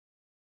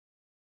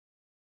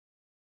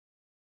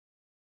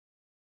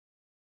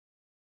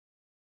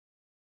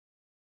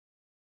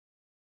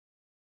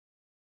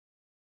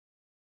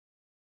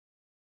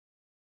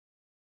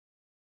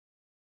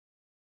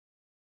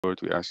Lord,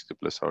 we ask you to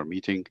bless our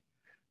meeting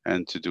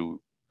and to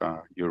do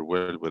your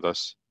will with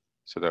us,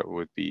 so that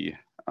would be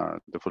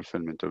the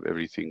fulfillment of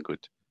everything good.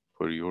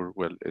 For your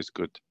will is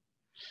good.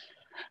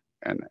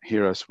 And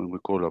hear us when we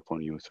call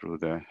upon you through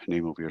the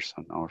name of your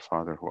Son, our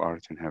Father, who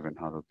art in heaven,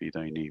 hallowed be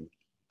thy name.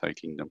 Thy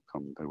kingdom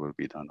come, thy will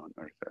be done on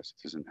earth as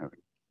it is in heaven.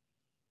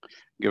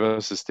 Give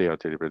us this day our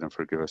daily bread, and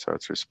forgive us our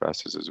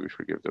trespasses as we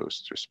forgive those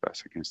who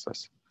trespass against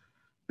us.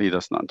 Lead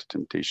us not into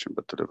temptation,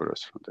 but deliver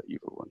us from the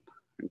evil one.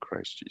 In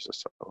Christ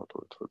Jesus our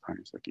Lord, for thine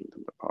is the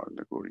kingdom, the power, and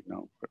the glory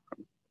now and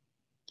forever.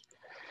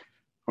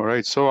 All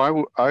right, so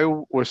I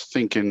was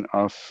thinking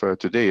of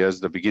today as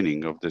the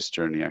beginning of this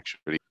journey,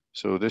 actually.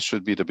 So this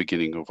should be the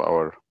beginning of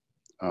our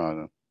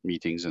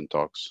meetings and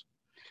talks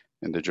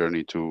in the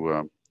journey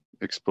to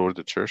explore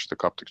the church, the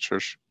Coptic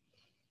church.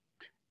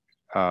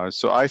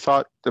 So I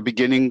thought the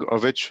beginning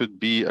of it should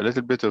be a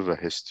little bit of a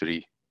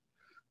history.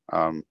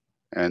 And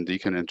you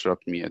can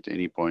interrupt me at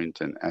any point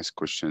and ask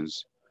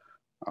questions,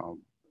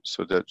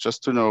 so that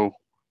just to know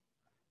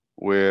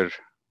where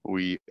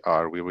we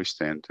are, where we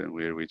stand, and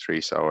where we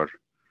trace our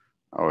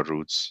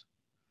roots.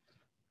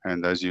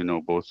 And as you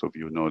know, both of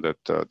you know that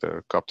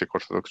the Coptic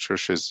Orthodox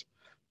Church is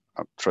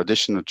a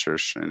traditional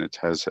church, and it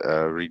has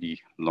a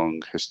really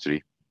long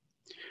history.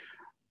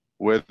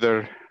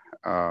 Whether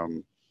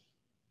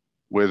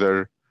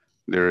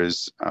there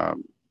is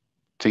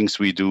things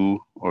we do,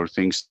 or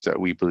things that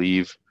we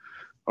believe,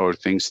 or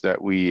things that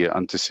we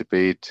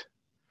anticipate,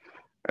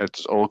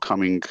 it's all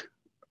coming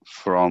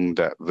from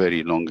that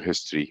very long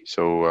history.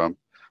 So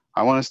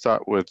I want to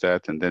start with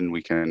that, and then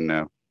we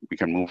can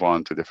move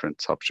on to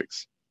different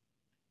subjects.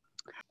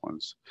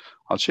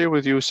 I'll share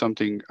with you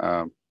something.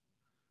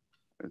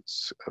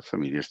 It's a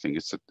familiar thing.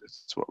 It's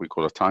what we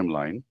call a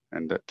timeline,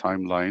 and that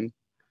timeline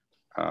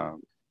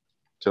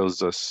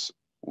tells us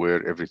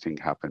where everything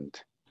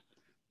happened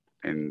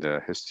in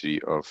the history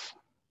of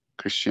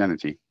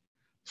Christianity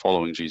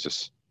following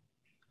Jesus.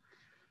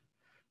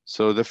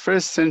 So the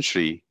first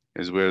century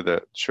is where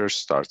the church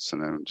starts,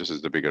 and then this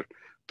is the bigger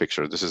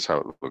picture. This is how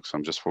it looks.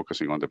 I'm just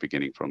focusing on the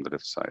beginning from the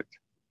left side.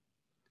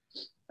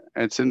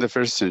 It's in the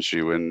first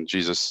century when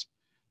Jesus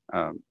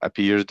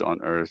appeared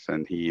on earth,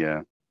 and he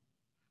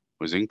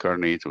was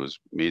incarnate, was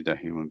made a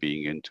human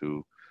being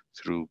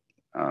through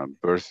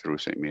birth through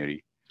St.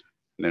 Mary,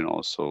 and then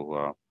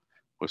also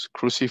was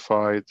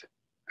crucified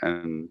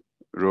and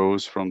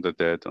rose from the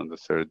dead on the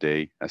third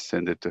day,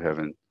 ascended to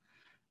heaven.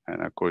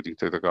 And according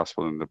to the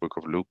gospel in the book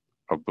of Luke,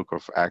 or book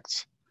of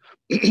Acts,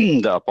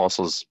 the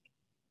apostles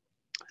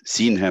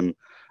seen him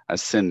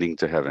ascending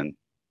to heaven,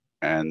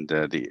 and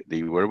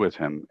they were with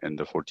him in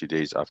the 40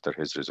 days after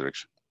his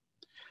resurrection.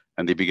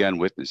 And they began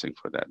witnessing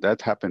for that.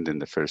 That happened in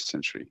the first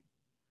century.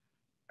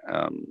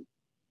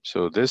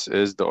 So this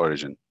is the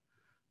origin.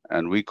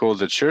 And we call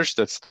the church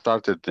that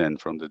started then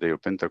from the day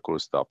of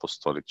Pentecost the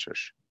Apostolic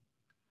Church.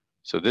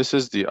 So this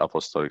is the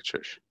Apostolic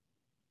Church.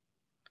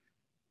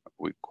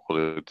 We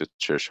call it the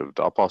Church of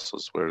the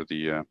Apostles, where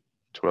the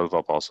 12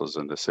 apostles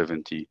and the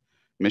 70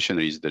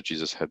 missionaries that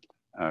Jesus had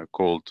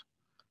called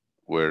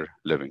were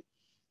living.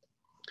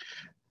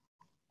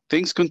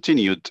 Things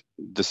continued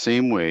the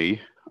same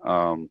way.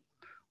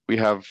 We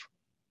have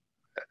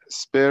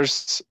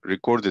sparse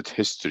recorded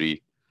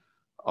history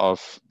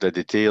of the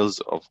details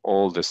of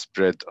all the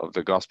spread of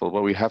the gospel,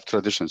 but we have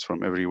traditions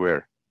from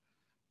everywhere.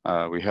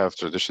 We have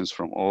traditions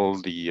from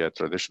all the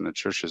traditional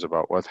churches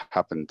about what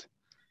happened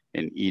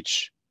in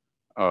each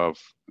of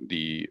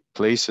the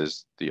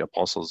places the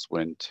apostles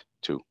went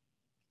to.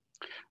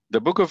 The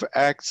book of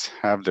Acts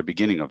have the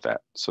beginning of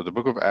that. So the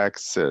book of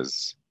Acts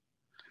says,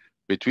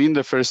 between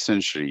the first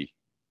century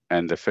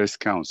and the first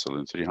council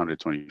in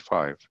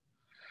 325,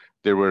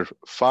 there were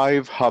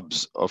 5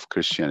 hubs of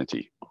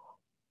Christianity.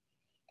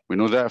 We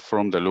know that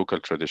from the local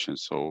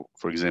traditions. So,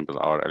 for example,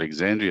 our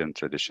Alexandrian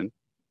tradition,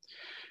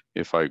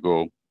 if I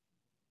go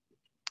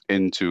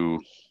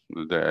into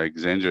the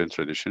Alexandrian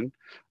tradition,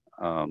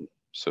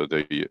 so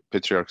the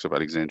Patriarchs of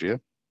Alexandria,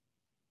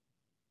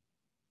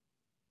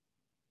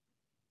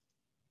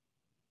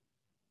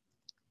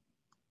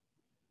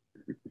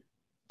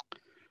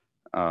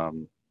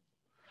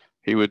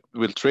 he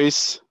will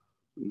trace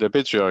the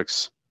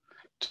patriarchs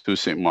to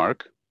St.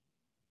 Mark,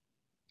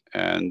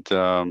 and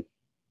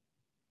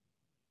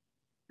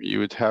you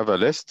would have a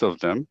list of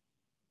them.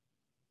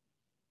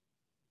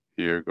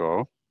 Here you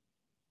go.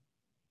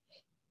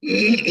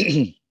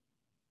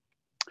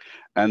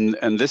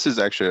 And this is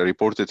actually a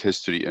reported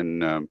history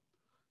in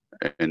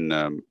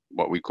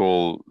what we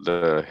call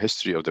the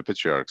history of the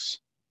patriarchs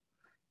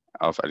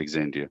of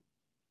Alexandria.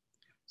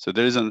 So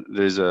there is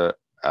a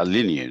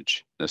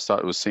lineage that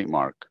started with St.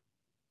 Mark.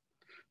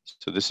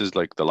 So this is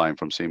like the line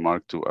from St.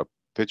 Mark to a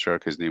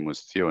patriarch. His name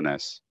was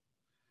Theonas.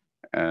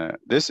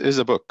 This is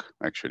a book,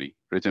 actually,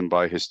 written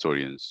by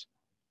historians.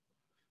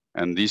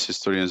 And these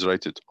historians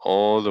write it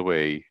all the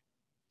way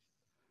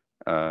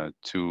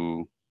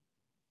to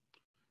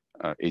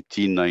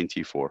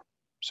 1894.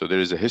 So there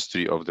is a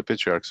history of the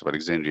Patriarchs of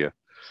Alexandria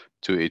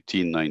to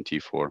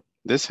 1894.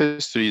 This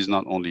history is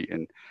not only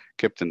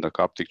kept in the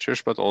Coptic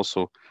Church, but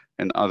also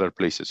in other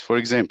places. For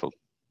example,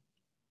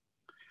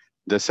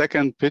 The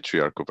second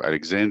patriarch of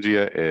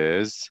Alexandria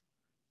is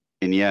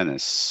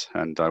Ennianus,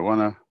 and I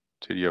want to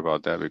tell you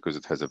about that because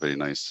it has a very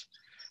nice.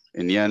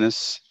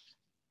 Ennianus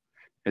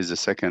is the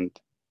second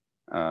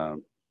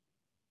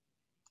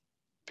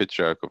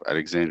patriarch of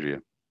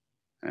Alexandria,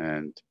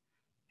 and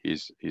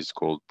he's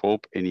called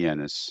Pope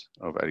Ennianus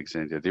of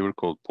Alexandria. They were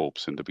called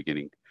popes in the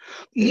beginning.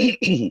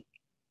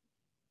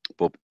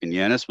 Pope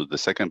Ennianus was the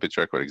second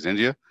patriarch of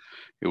Alexandria.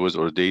 He was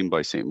ordained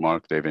by Saint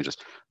Mark the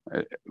Evangelist.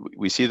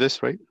 We see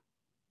this, right?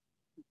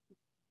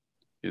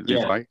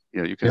 Yeah.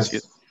 Yeah, you can see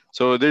it.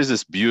 So there's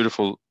this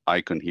beautiful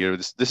icon here.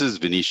 This is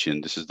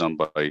Venetian. This is done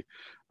by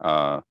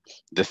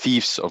the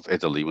thieves of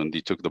Italy. When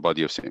they took the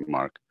body of Saint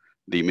Mark,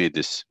 they made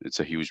this. It's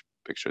a huge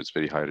picture. It's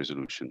very high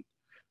resolution.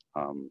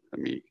 Let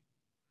me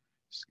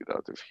just get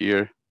out of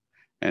here.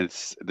 And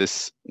it's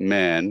this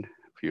man,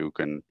 if you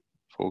can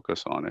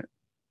focus on it,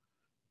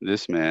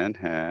 this man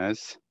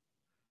has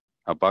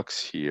a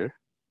box here,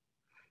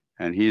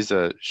 and he's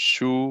a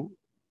shoe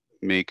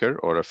maker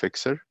or a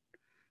fixer.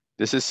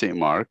 This is St.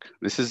 Mark.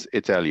 This is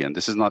Italian.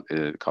 This is not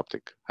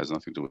Coptic. Has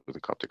nothing to do with the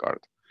Coptic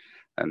art.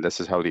 And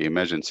this is how they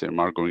imagine St.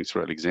 Mark going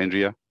through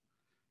Alexandria.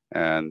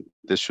 And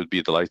this should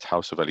be the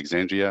lighthouse of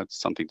Alexandria. It's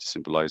something to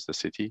symbolize the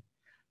city.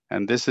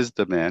 And this is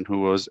the man who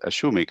was a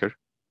shoemaker.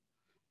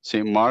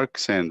 St. Mark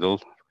sandal.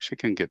 I wish I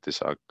can get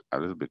this a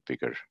little bit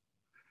bigger.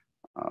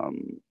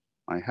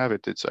 I have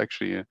it. It's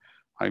actually,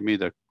 I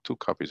made 2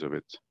 copies of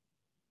it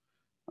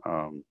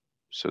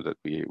so that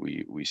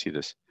we see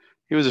this.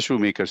 He was a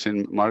shoemaker.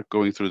 St. Mark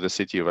going through the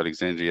city of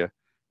Alexandria.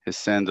 His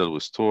sandal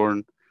was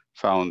torn.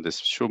 Found this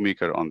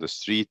shoemaker on the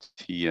street.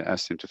 He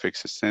asked him to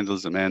fix his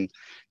sandals. The man,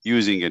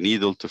 using a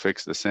needle to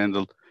fix the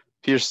sandal,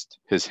 pierced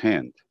his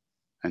hand,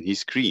 and he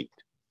screamed,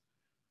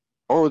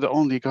 "Oh, the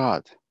only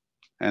God!"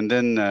 And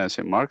then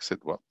St. Mark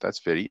said, "Well, that's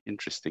very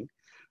interesting."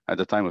 At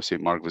the time of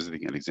St. Mark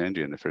visiting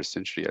Alexandria in the 1st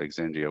century,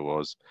 Alexandria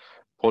was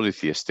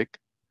polytheistic.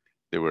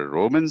 There were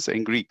Romans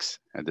and Greeks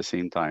at the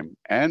same time,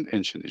 and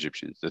ancient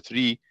Egyptians. The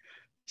 3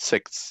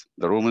 sects,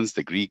 the Romans,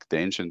 the Greek, the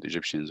ancient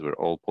Egyptians, were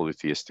all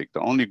polytheistic.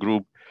 The only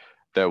group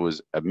that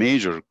was a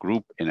major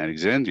group in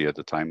Alexandria at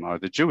the time are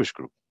the Jewish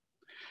group.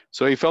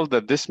 So he felt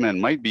that this man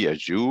might be a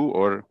Jew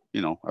or,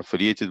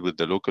 affiliated with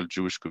the local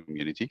Jewish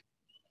community.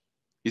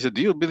 He said,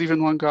 "Do you believe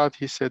in one God?"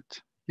 He said,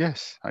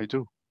 "Yes, I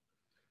do."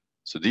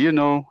 "So do you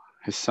know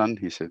his son?"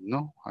 He said,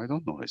 "No, I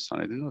don't know his son.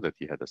 I didn't know that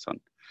he had a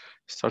son."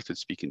 He started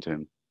speaking to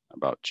him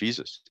about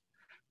Jesus.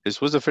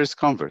 This was the first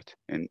convert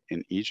in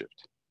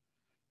Egypt.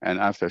 And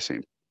after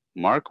St.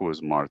 Mark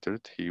was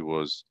martyred, he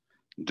was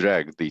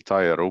dragged. They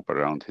tie a rope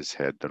around his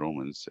head, the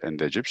Romans and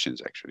the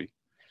Egyptians actually,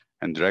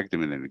 and dragged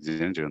him in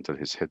Alexandria until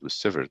his head was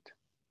severed.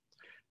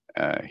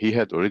 He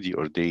had already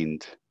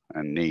ordained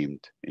and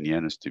named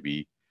Ennianus to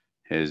be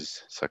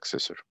his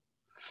successor.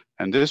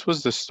 And this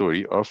was the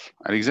story of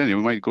Alexandria.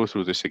 We might go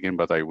through this again,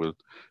 but I will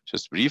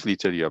just briefly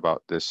tell you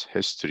about this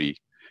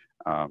history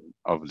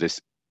of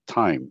this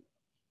time.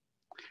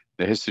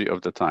 The history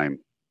of the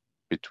time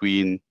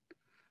between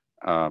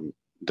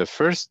the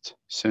 1st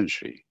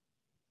century,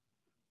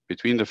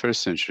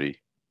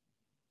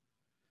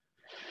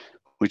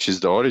 which is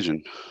the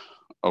origin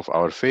of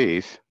our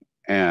faith,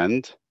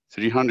 and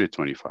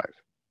 325.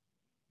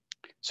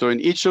 So in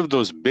each of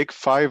those big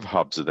 5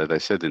 hubs that I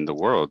said in the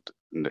world,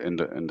 in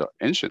the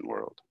ancient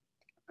world,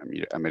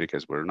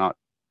 Americas,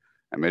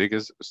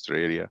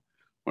 Australia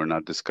were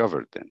not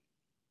discovered then.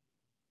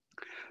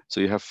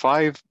 So you have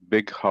 5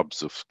 big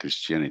hubs of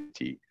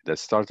Christianity that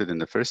started in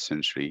the 1st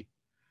century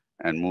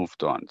and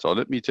moved on. So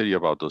let me tell you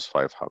about those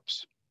 5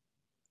 hubs.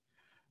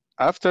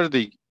 After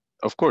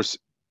of course,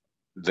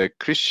 the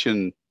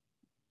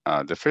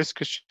first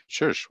Christian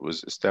church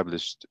was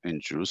established in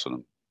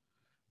Jerusalem.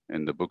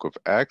 In the book of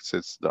Acts,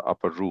 it's the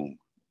upper room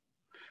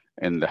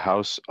in the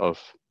house of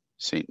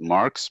St.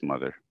 Mark's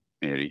mother,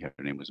 Mary. Her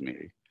name was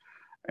Mary.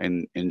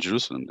 And in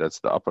Jerusalem, that's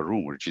the upper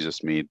room where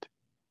Jesus made,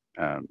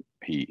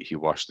 he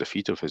washed the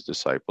feet of his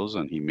disciples,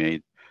 and he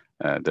made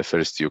the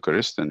first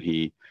Eucharist, and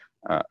he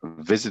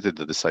visited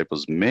the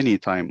disciples many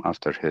times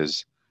after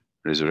his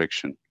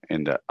resurrection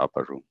in the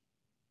upper room.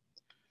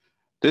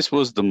 This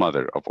was the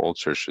mother of all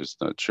churches,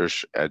 the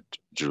church at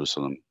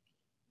Jerusalem.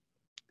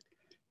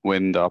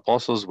 When the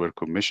apostles were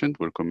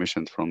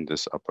commissioned from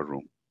this upper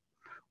room.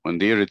 When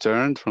they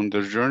returned from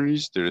their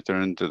journeys, they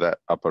returned to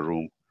that upper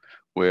room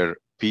where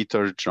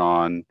Peter,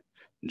 John,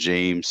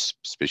 James,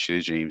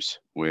 especially James,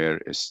 were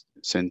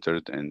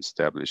centered and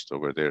established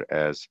over there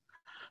as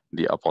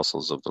the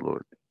apostles of the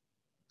Lord.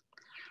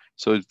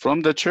 So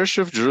from the Church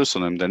of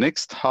Jerusalem, the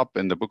next hub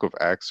in the book of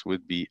Acts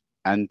would be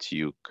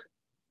Antioch,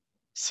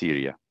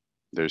 Syria.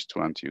 There's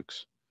 2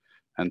 Antiochs,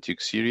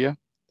 Antioch, Syria,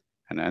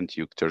 and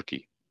Antioch,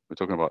 Turkey. We're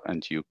talking about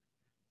Antioch,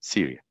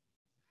 Syria.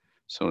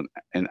 So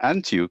in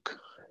Antioch,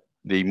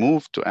 they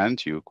moved to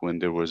Antioch when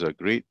there was a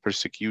great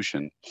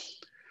persecution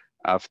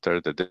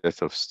after the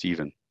death of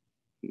Stephen.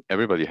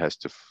 Everybody has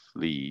to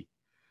flee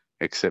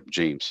except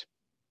James.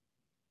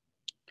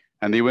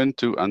 And they went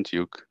to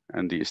Antioch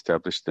and they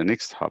established the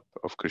next hub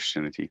of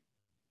Christianity.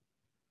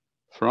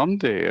 From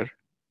there,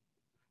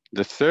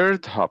 The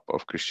third hub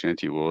of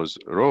Christianity was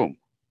Rome.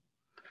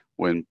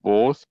 When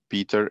both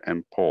Peter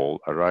and Paul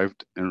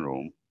arrived in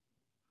Rome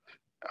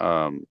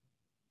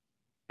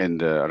in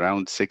the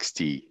around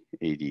 60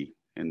 AD,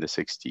 in the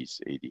 60s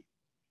AD.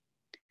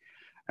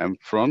 And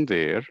from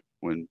there,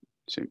 when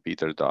St.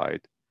 Peter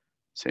died,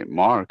 St.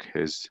 Mark,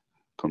 his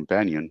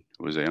companion,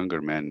 who was a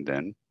younger man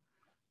then,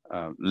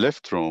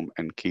 left Rome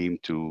and came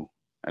to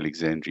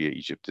Alexandria,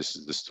 Egypt. This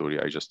is the story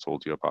I just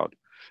told you about.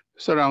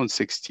 It's around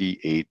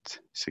 68,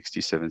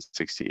 67,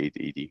 68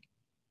 AD.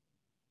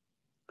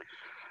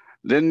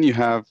 Then you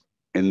have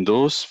in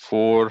those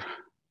four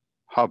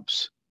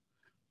hubs,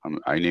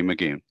 I name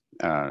again,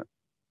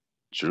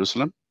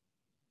 Jerusalem,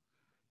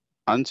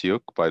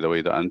 Antioch. By the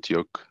way, the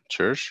Antioch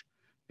church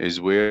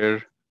is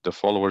where the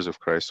followers of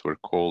Christ were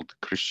called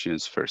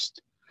Christians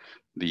first.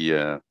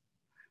 The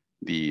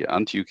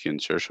Antiochian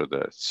church, or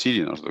the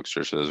Syrian Orthodox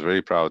church, is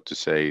very proud to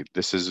say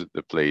this is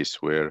the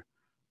place where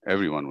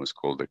everyone was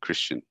called a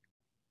Christian.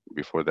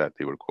 Before that,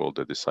 they were called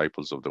the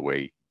disciples of the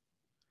way.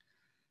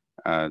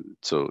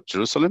 So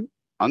Jerusalem,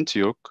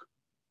 Antioch,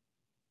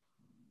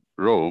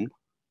 Rome,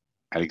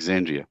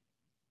 Alexandria.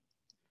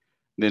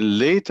 Then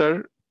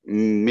later,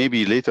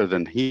 maybe later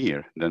than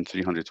here, than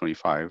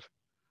 325,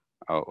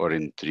 or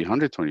in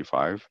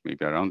 325,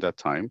 maybe around that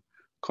time,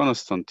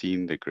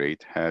 Constantine the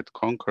Great had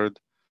conquered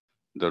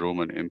the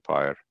Roman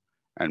Empire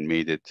and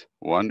made it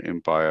one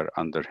empire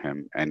under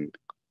him, and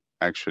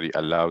actually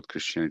allowed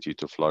Christianity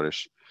to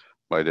flourish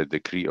by the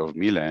decree of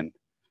Milan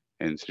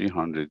in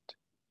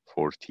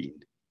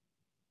 314.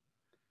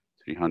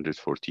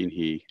 314,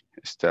 he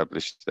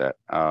established that,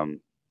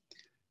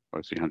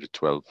 or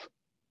 312,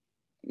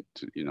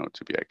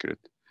 to be accurate.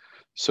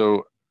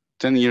 So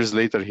 10 years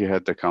later, he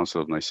had the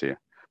Council of Nicaea.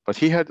 But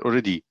he had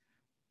already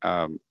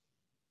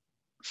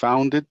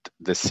founded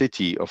the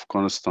city of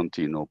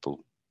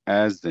Constantinople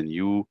as the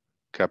new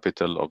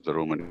capital of the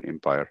Roman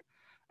Empire.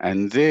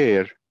 And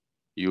there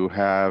you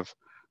have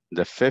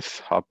the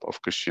fifth hub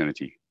of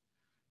Christianity.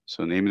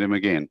 So name them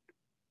again: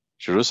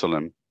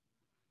 Jerusalem,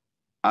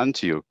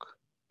 Antioch,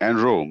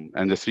 and Rome.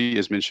 And the three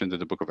is mentioned in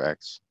the book of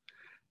Acts.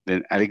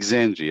 Then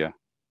Alexandria,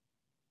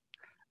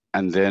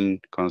 and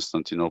then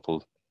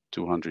Constantinople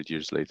 200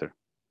 years later.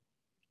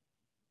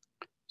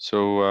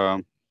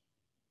 So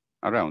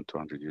around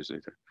 200 years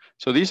later.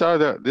 So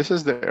this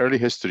is the early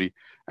history.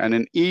 And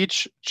in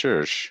each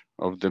church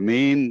of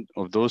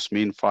those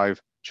main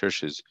five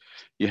churches,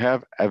 you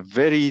have a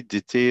very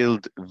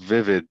detailed,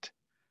 vivid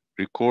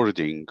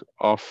recording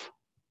of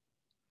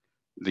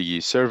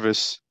the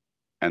service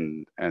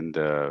and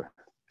the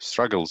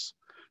struggles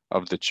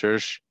of the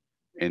church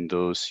in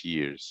those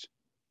years.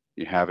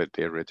 You have it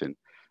there written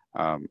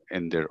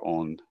in their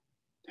own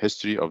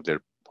history of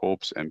their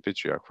popes and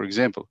patriarch. For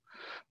example,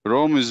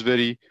 Rome is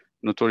very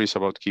notorious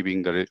about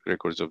keeping the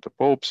records of the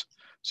popes.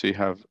 So you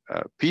have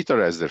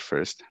Peter as their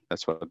first.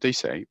 That's what they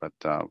say, but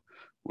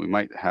we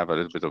might have a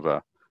little bit of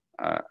a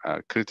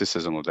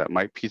criticism of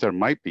that. Peter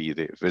might be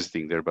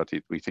visiting there, but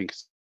we think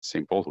it's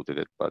St. Paul who did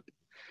it. But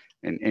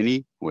in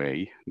any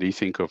way, they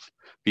think of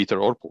Peter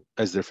or Paul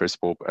as their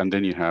first pope, and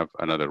then you have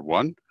another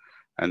one.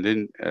 And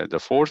then the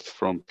fourth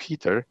from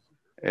Peter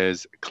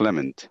is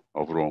Clement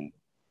of Rome.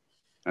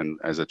 And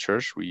as a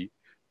church, we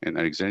in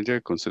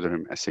Alexandria consider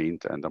him a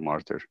saint and a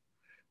martyr.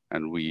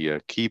 And we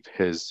keep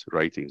his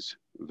writings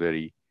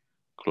very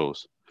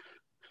close.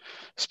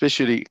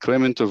 Especially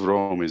Clement of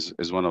Rome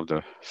is one of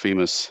the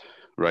famous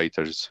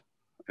writers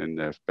in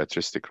the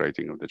patristic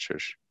writing of the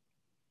church.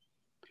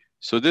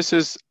 So this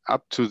is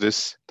up to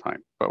this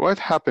time. But what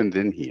happened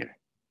in here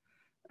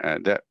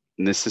that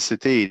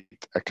necessitated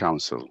a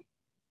council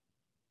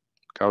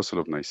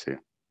of Nicaea?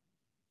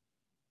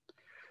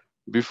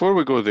 Before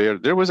we go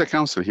there was a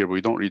council here, but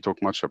we don't really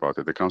talk much about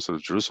it, the Council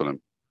of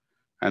Jerusalem.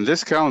 And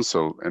this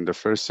council in the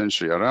first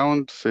century,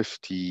 around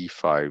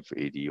 55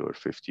 AD or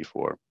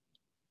 54,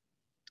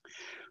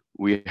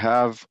 we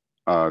have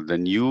the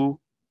new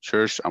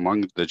church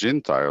among the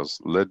Gentiles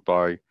led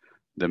by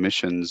the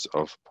missions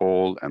of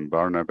Paul and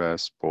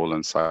Barnabas, Paul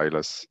and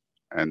Silas,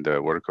 and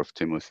the work of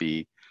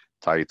Timothy,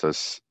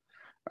 Titus,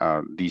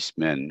 these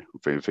men,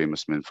 very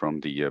famous men from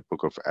the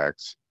book of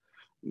Acts.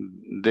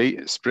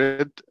 They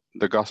spread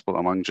the gospel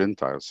among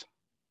Gentiles.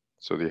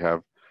 So they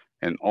have,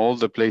 in all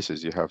the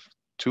places, you have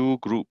two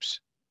groups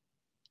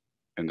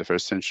in the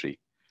first century: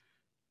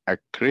 a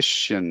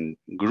Christian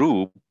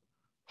group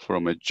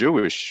from a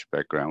Jewish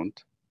background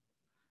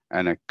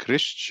and a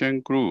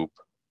Christian group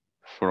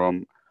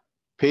from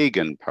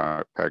pagan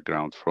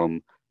background,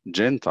 from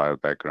Gentile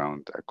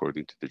background.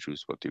 According to the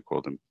Jews, what you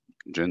call them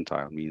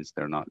Gentile means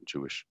they're not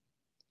Jewish,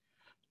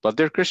 but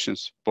they're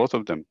Christians, both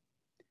of them.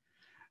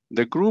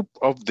 The group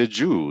of the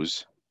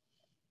Jews,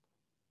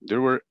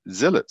 there were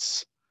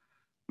zealots,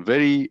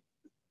 very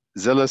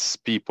zealous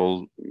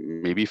people,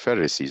 maybe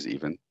Pharisees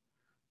even,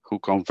 who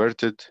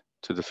converted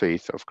to the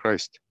faith of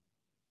Christ.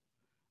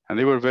 And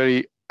they were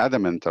very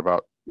adamant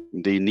about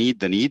the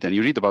need, and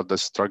you read about the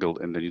struggle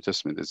in the New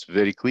Testament. It's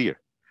very clear.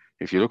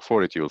 If you look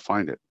for it, you will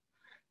find it.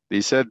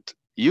 They said,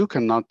 you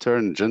cannot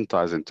turn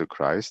Gentiles into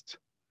Christ.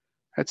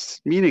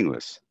 That's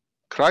meaningless.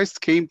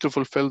 Christ came to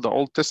fulfill the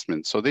Old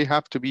Testament, so they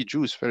have to be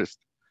Jews first,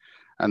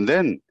 and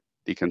then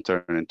they can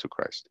turn into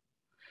Christ.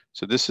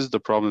 So this is the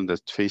problem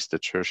that faced the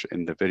church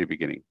in the very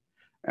beginning.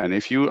 And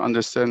if you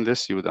understand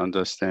this, you would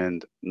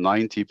understand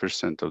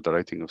 90% of the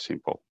writing of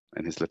St. Paul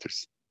and his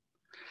letters.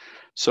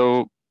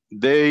 So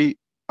they,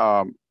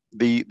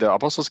 the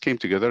apostles came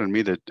together and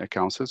made a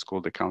council. It's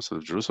called the Council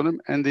of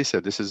Jerusalem. And they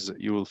said,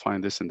 you will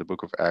find this in the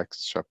book of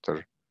Acts,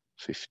 chapter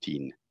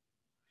 15.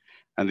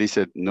 And they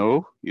said,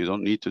 no, you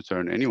don't need to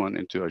turn anyone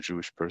into a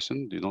Jewish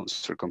person. You don't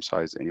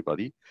circumcise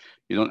anybody.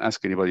 You don't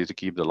ask anybody to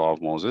keep the law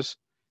of Moses.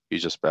 You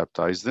just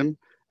baptize them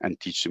and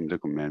teach them the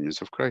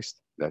commandments of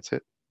Christ. That's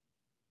it.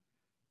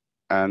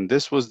 And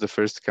this was the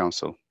first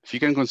council. If you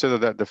can consider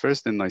that the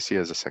first, then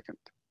Nicaea is the second.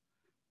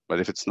 But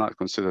if it's not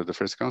considered the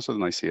first council,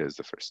 Nicaea is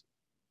the first.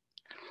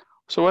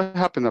 So what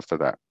happened after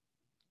that?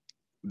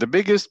 The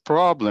biggest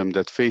problem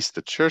that faced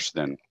the church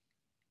then,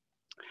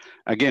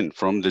 again,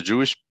 from the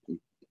Jewish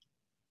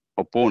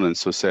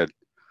opponents who said,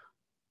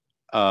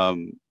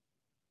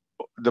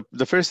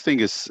 the first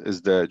thing is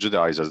the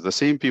Judaizers, the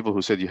same people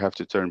who said you have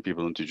to turn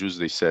people into Jews.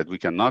 They said we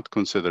cannot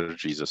consider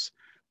Jesus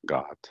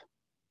God.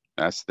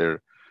 That's the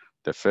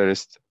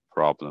first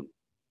problem.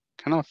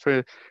 Cannot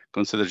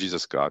consider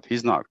Jesus God.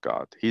 He's not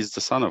God. He's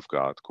the Son of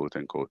God, quote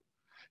unquote.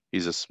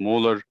 He's a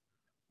smaller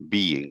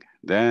being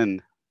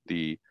than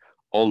the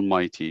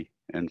Almighty,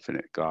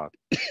 infinite God.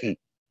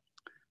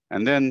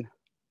 And then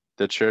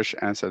the church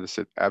answered and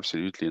said,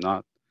 absolutely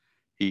not.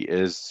 He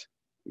is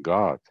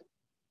God.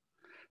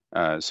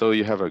 So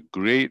you have a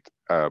great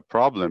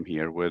problem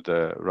here with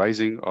the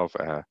rising of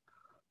a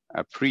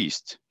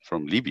priest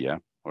from Libya,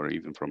 or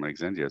even from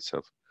Alexandria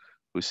itself,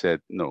 who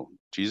said, no,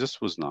 Jesus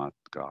was not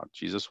God.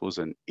 Jesus was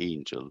an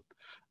angel,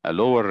 a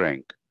lower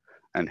rank.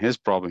 And his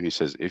problem, he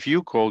says, if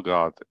you call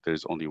God,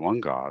 there's only one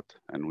God.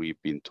 And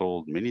we've been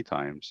told many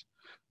times,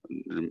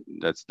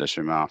 that's the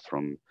Shema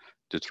from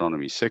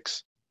Deuteronomy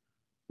 6.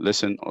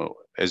 Listen, O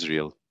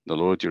Israel, the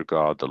Lord your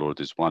God, the Lord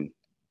is one.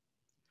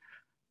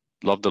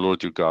 Love the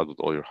Lord your God with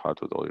all your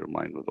heart, with all your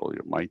mind, with all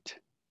your might.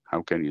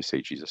 How can you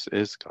say Jesus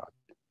is God?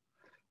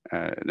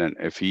 And then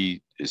if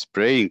he is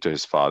praying to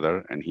his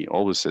Father, and he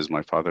always says,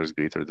 my Father is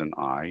greater than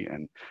I,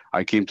 and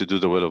I came to do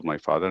the will of my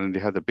Father, and they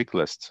had a big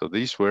list. So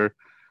these were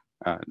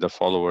the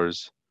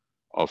followers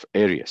of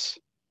Arius.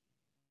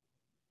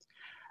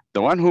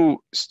 The one who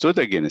stood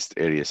against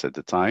Arius at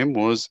the time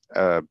was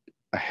a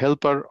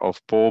helper of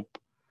Pope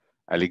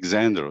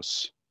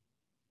Alexandros.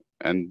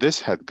 And this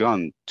had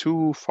gone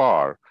too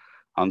far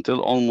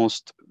until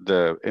almost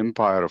the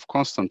empire of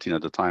Constantine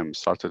at the time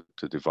started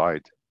to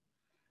divide.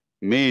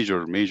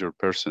 Major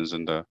persons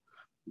in the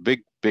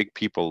big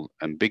people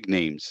and big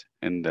names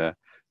in the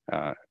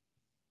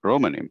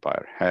Roman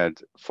Empire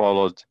had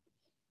followed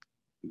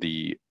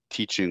the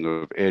teaching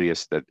of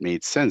Arius that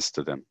made sense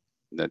to them,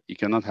 that you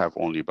cannot have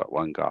only but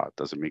one God.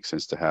 Doesn't make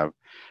sense to have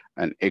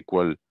an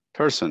equal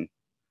person.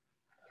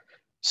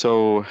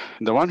 So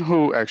the one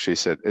who actually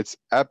said it's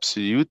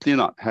absolutely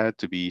not had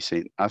to be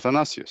Saint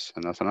Athanasius.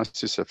 And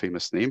Athanasius is a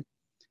famous name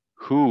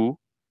who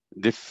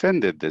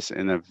defended this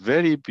in a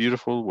very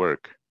beautiful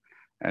work.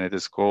 And it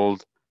is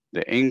called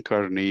The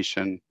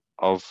Incarnation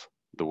of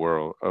the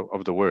World,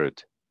 of the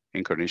Word,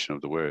 Incarnation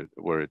of the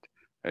Word,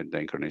 and the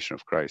Incarnation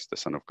of Christ, the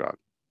Son of God.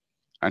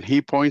 And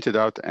he pointed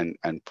out and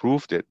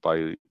proved it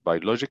by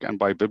logic and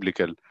by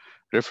biblical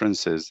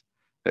references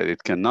that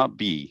it cannot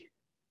be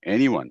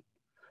anyone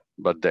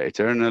but the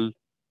eternal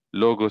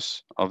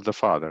Logos of the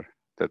Father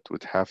that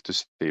would have to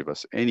save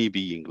us. Any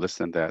being less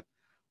than that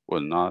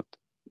will not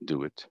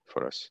do it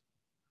for us.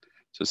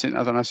 So St.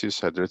 Athanasius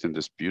had written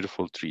this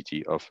beautiful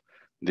treatise of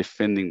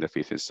defending the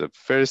faith. It's the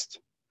first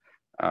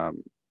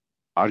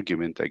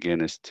argument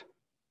against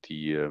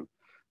the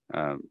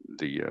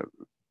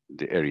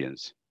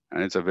Arians,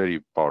 and it's a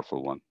very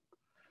powerful one.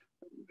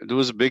 There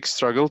was a big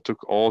struggle,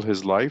 took all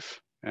his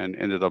life, and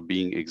ended up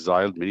being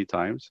exiled many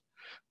times.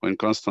 When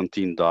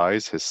Constantine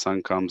dies, his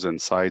son comes and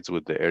sides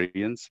with the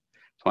Arians.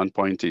 At one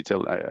point, he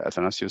tells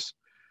Athanasius,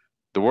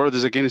 the world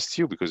is against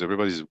you because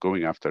everybody's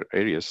going after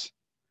Arius.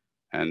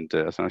 And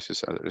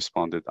Athanasius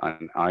responded,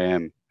 and I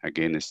am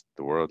against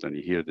the world. And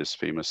you hear this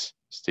famous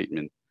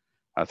statement,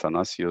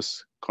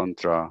 Athanasius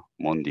contra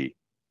mundi.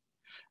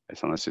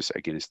 Athanasius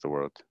against the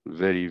world.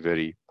 Very,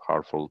 very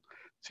powerful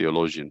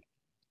theologian.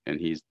 And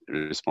he's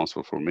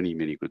responsible for many,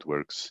 many good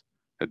works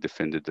that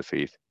defended the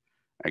faith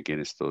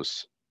against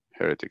those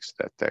heretics,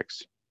 that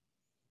text.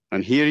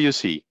 And here you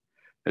see,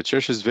 the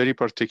church is very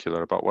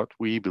particular about what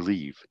we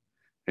believe.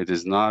 It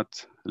is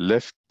not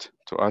left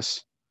to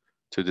us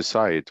to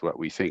decide what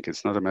we think.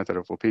 It's not a matter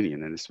of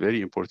opinion. And it's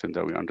very important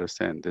that we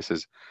understand this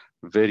is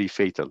very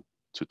fatal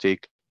to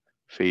take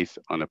faith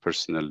on a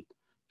personal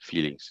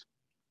feelings.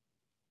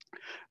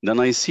 The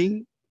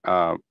Nicene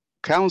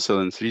Council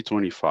in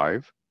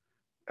 325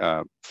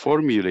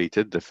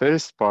 formulated the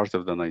first part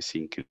of the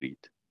Nicene Creed.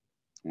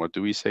 What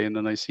do we say in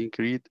the Nicene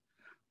Creed?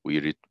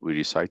 We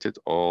recite it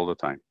all the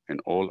time in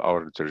all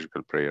our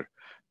liturgical prayer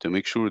to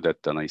make sure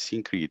that the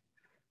Nicene Creed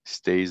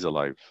stays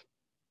alive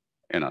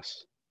in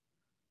us.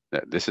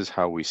 This is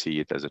how we see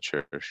it as a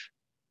church.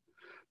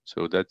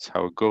 So that's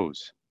how it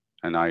goes.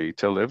 And I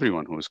tell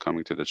everyone who is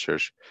coming to the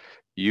church,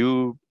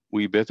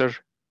 we better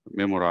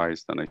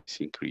memorize the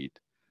Nicene Creed.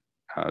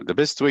 The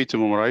best way to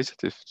memorize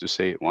it is to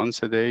say it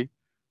once a day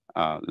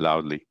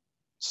loudly.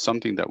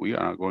 Something that we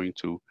are going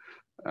to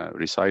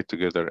recite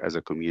together as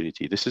a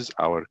community. This is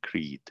our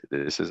creed.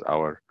 This is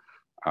our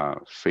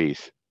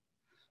faith.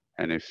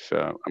 And if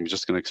I'm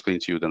just going to explain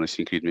to you the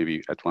Nicene Creed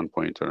maybe at one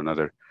point or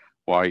another,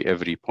 why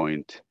every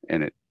point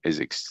in it is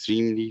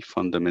extremely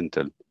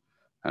fundamental.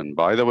 And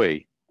by the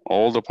way,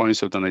 all the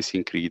points of the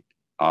Nicene Creed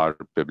are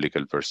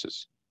biblical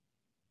verses.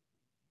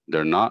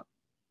 They're not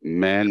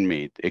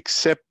man-made,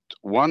 except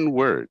one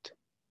word.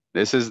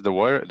 This is the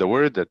word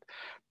that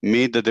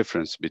made the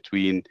difference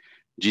between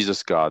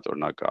Jesus God or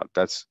not God.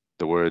 That's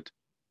the word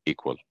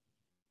equal.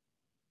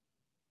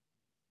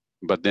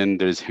 But then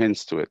there's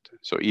hints to it.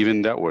 So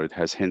even that word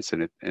has hints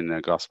in it in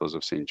the Gospels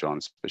of St. John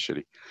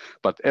especially.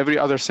 But every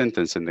other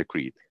sentence in the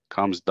creed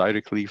comes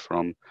directly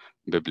from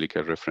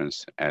biblical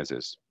reference as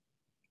is.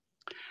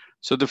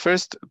 So the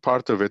first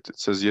part of it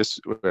says, yes,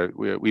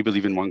 we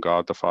believe in one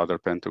God, the Father,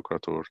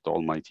 Pantocrator, the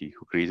Almighty,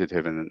 who created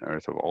heaven and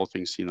earth of all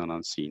things seen and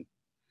unseen.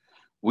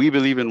 We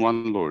believe in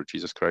one Lord,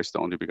 Jesus Christ, the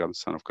only begotten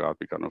Son of God,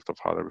 begotten of the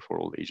Father before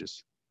all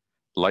ages.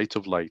 Light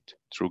of light,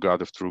 true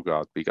God of true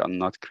God, begotten,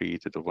 not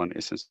created, of one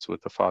essence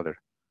with the Father.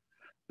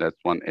 That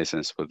one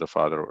essence with the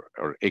Father,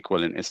 or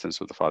equal in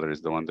essence with the Father,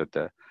 is the one that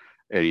the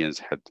Arians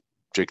had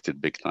rejected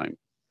big time.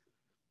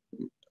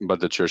 But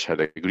the church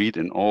had agreed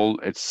in all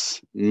its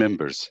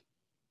members.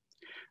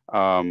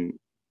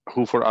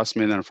 Who for us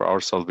men and for our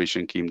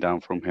salvation came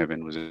down from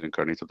heaven, was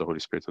incarnate of the Holy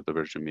Spirit of the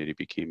Virgin Mary,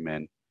 became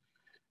man.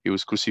 He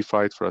was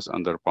crucified for us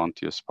under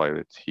Pontius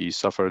Pilate. He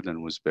suffered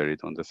and was buried.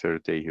 On the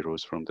third day, he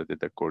rose from the dead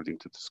according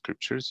to the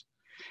scriptures.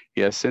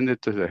 He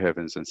ascended to the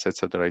heavens and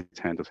sits at the right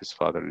hand of his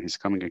Father, and he's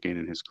coming again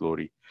in his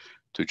glory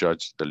to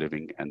judge the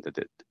living and the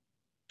dead.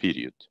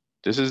 Period.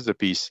 This is the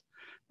piece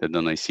that the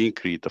Nicene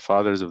Creed, the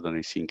fathers of the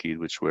Nicene Creed,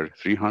 which were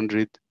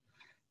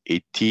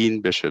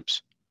 318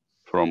 bishops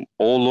from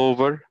all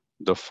over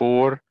the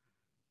four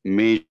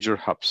major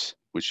hubs,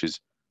 which is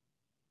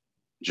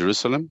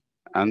Jerusalem,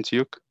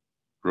 Antioch,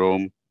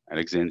 Rome,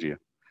 Alexandria.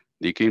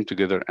 They came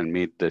together and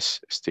made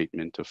this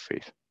statement of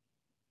faith.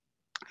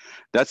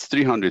 That's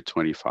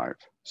 325.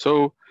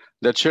 So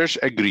the church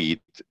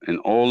agreed, in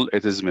all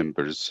its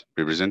members,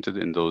 represented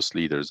in those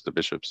leaders, the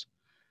bishops,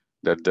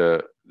 that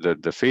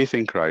the faith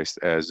in Christ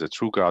as the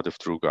true God of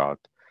true God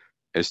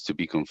is to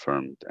be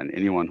confirmed. And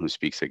anyone who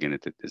speaks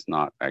against it is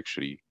not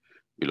actually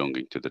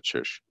belonging to the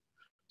church.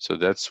 So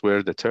that's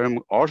where the term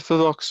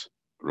Orthodox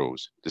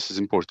rose. This is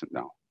important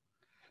now.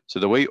 So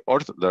the way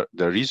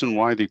the reason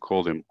why they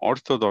call them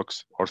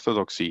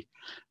orthodoxy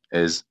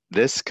is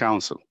this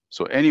council.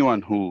 So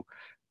anyone who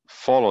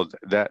followed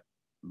that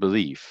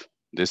belief,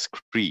 this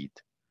creed,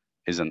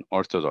 is an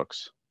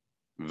Orthodox,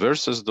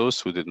 versus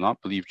those who did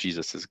not believe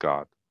Jesus is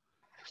God.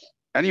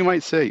 And you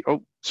might say,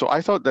 oh, so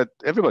I thought that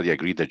everybody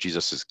agreed that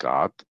Jesus is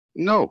God.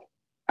 No,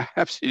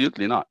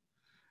 absolutely not.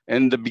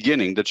 In the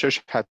beginning, the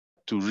church had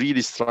to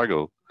really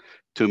struggle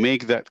to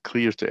make that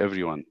clear to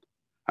everyone,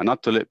 and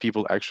not to let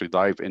people actually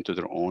dive into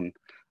their own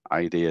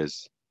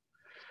ideas.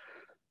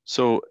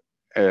 So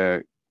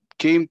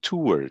came two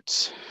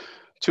words,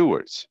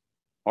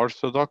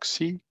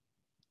 orthodoxy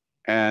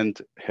and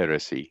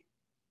heresy.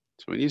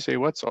 So when you say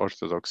what's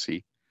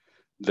orthodoxy,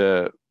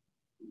 the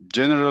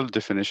general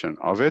definition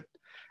of it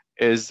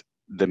is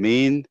the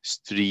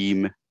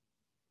mainstream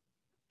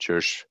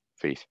church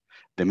faith,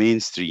 the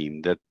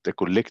mainstream, that the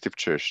collective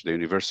church, the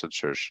universal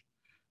church.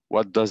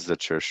 What does the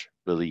church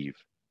believe?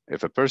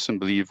 If a person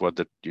believes what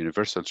the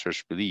universal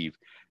church believe,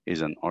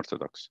 is an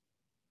Orthodox.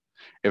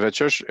 If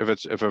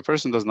a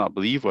person does not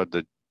believe what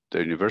the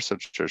universal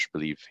church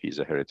believe, he's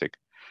a heretic.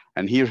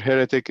 And here,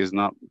 heretic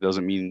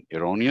doesn't mean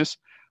erroneous,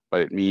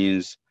 but it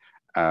means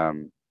a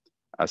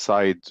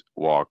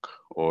sidewalk,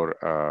 or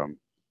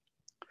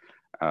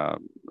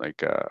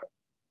like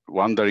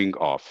wandering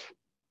off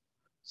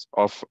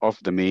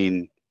the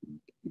main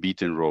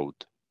beaten road,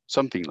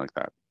 something like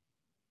that.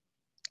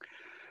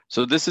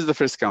 So this is the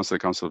first council, the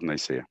Council of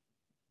Nicaea.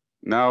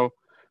 Now,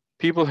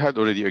 people had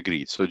already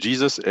agreed. So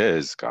Jesus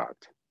is God,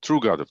 true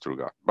God of true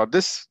God. But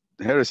this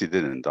heresy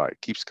didn't die.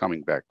 It keeps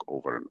coming back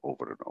over and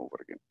over and over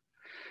again.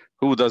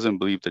 Who doesn't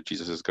believe that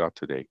Jesus is God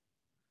today?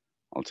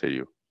 I'll tell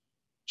you,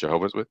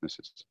 Jehovah's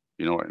Witnesses.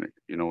 You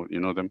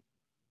know them?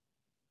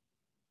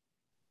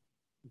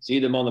 See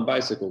them on the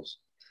bicycles.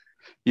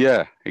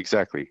 Yeah,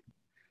 exactly.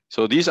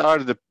 So these are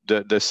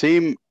the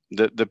same,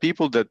 the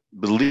people that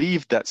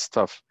believe that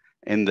stuff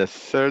in the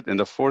 3rd and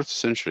the 4th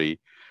century.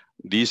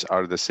 These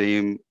are the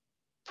same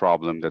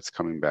problem that's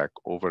coming back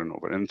over and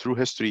over. And through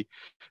history,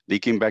 they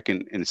came back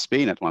in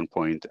Spain at one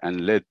point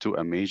and led to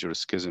a major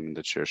schism in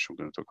the church. We're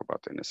going to talk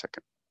about that in a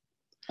second.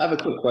 I have a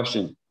quick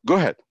question. Go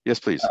ahead. Yes,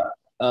 please.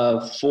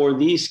 For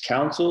these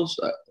councils,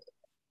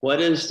 what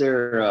is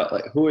their,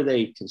 who are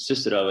they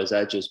consisted of? Is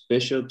that just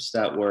bishops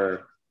that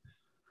were,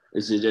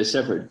 is it just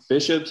separate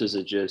bishops? Is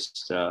it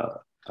just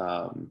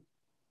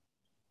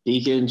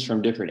deacons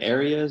from different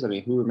areas? I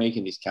mean, who were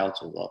making these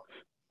councils up?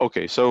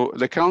 Okay, so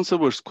the council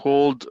was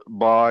called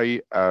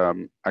by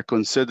a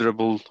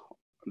considerable,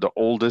 the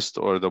oldest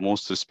or the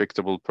most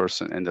respectable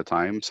person in the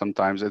time.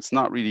 Sometimes it's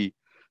not really,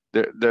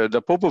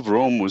 the Pope of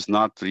Rome was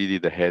not really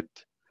the head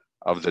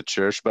of the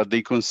church, but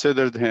they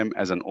considered him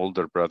as an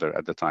older brother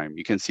at the time.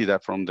 You can see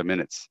that from the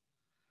minutes.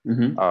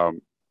 Mm-hmm.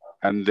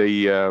 And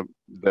the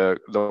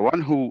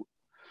one who,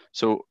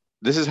 so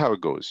this is how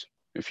it goes.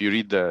 If you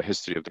read the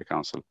history of the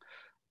council,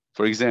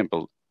 for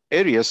example,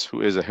 Arius,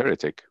 who is a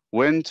heretic,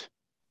 went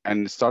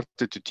and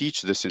started to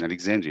teach this in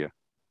Alexandria.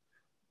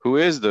 Who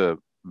is the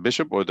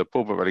bishop or the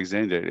Pope of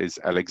Alexandria is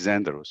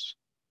Alexandros.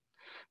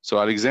 So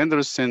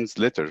Alexandros sends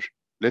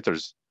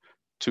letters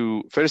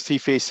to, first he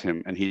faces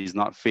him and he's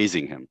not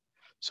facing him.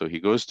 So he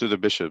goes to the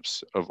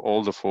bishops of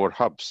all the four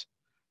hubs,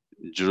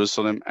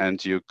 Jerusalem,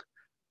 Antioch,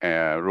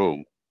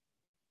 Rome,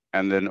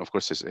 and then of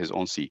course his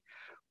own see.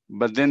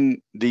 But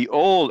then they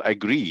all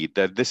agreed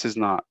that this is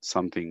not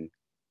something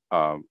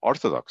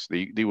orthodox.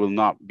 They will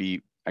not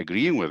be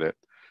agreeing with it.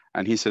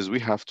 And he says, we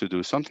have to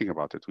do something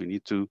about it. We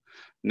need to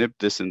nip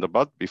this in the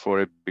bud before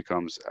it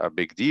becomes a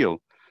big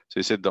deal. So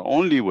he said, the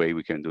only way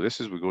we can do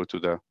this is we go to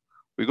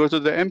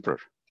the emperor,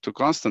 to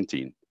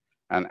Constantine,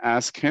 and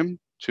ask him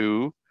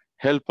to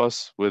help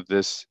us with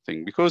this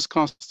thing. Because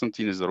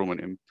Constantine is the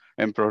Roman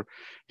emperor,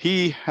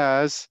 he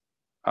has,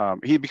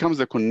 he becomes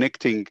the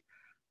connecting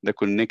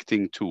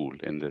tool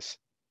in this.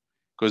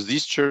 Because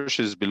these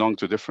churches belong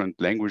to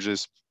different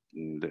languages,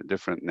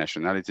 different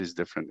nationalities,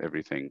 different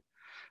everything.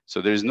 So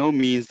there is no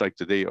means like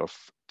today of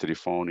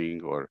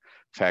telephoning or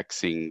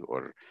faxing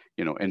or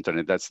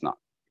internet. That's not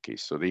the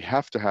case. So they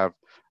have to have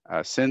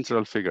a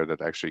central figure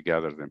that actually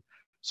gathered them.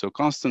 So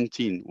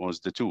Constantine was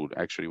the tool.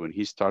 Actually, when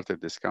he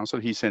started this council,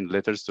 he sent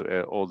letters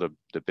to all the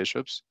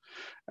bishops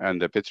and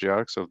the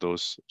patriarchs of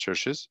those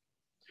churches,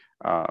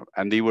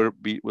 and they will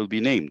be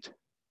named.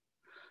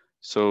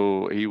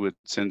 So he would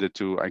send it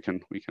to.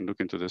 We can look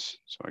into this.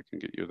 So I can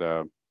get you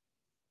the.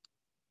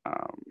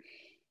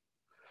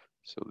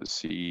 So let's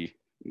see.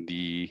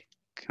 The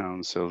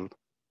Council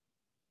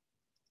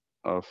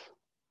of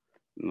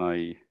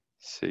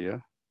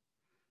Nicaea.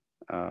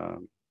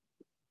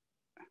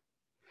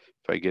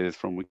 If I get it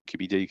from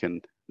Wikipedia, you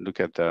can look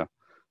at the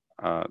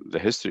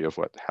history of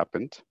what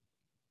happened.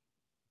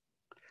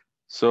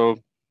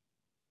 So,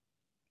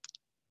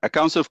 a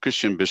council of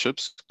Christian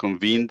bishops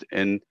convened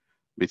in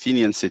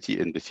Bithynian city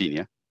in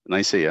Bithynia,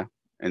 Nicaea,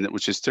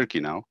 which is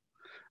Turkey now.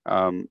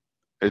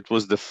 It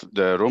was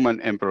the Roman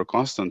Emperor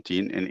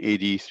Constantine in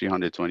AD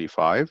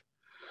 325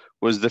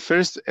 was the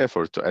first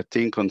effort to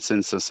attain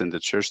consensus in the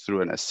church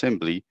through an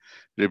assembly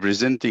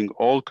representing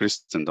all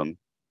Christendom.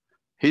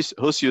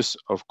 Hosius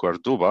of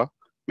Cordoba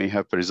may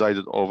have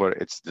presided over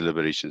its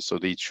deliberations. So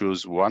they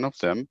chose one of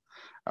them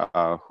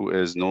who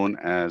is known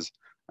as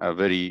a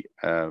very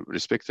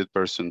respected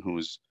person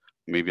who's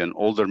maybe an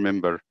older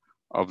member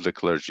of the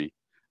clergy.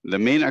 The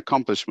main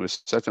accomplishment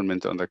was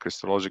settlement on the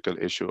Christological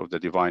issue of the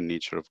divine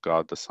nature of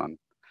God the Son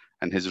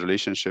and his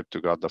relationship to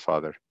God the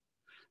Father,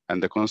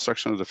 and the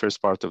construction of the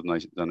first part of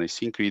the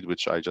Nicene Creed,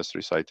 which I just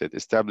recited,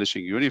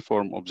 establishing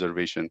uniform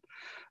observation.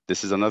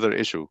 This is another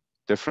issue.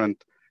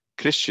 Different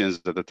Christians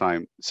at the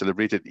time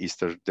celebrated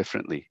Easter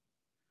differently.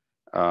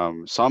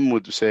 Some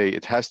would say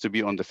it has to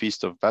be on the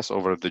feast of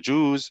Passover of the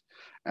Jews,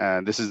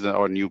 and this is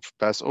our new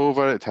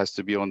Passover. It has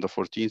to be on the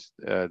 14th,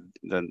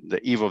 the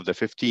eve of the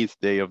 15th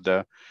day of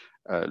the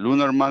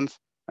lunar month.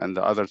 And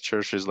the other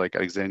churches like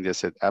Alexandria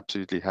said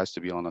absolutely has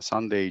to be on a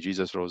Sunday.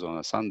 Jesus rose on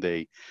a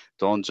Sunday.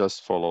 Don't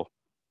just follow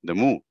the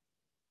moon.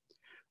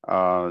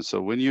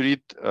 So when you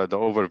read the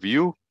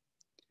overview,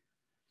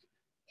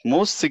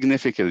 most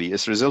significantly,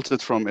 it's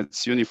resulted from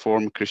its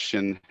uniform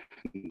Christian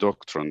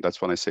doctrine.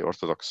 That's when I say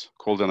Orthodox,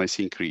 called the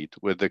Nicene Creed.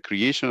 With the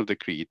creation of the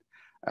Creed,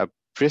 a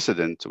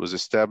precedent was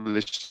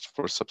established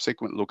for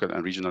subsequent local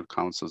and regional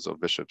councils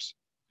of bishops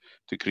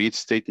to create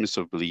statements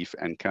of belief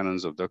and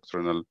canons of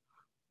doctrinal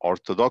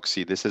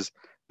orthodoxy. This is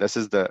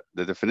the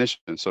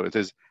definition. So it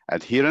is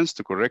adherence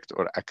to correct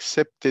or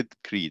accepted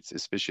creeds,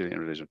 especially in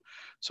religion.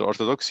 So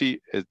orthodoxy,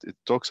 it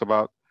talks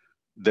about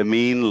the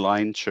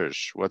mainline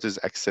church, what is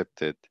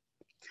accepted.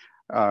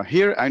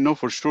 Here, I know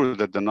for sure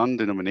that the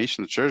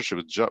non-denominational church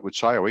would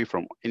shy away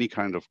from any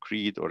kind of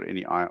creed or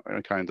any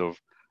kind of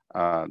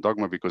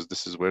dogma, because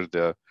this is where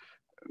the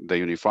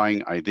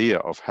unifying idea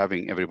of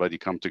having everybody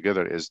come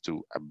together is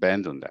to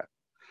abandon that.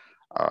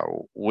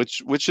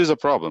 Which is a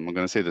problem. I'm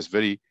going to say this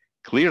very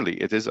clearly.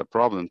 It is a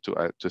problem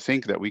to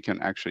think that we can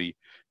actually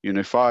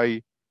unify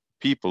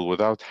people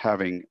without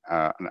having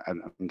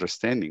an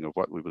understanding of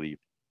what we believe.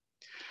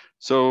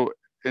 So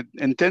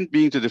intent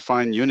being to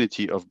define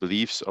unity of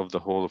beliefs of the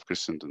whole of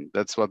Christendom.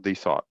 That's what they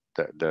thought.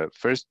 The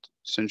first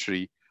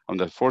century, on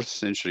the 4th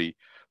century,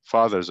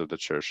 fathers of the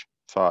church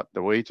thought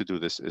the way to do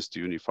this is to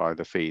unify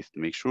the faith, to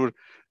make sure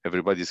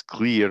everybody's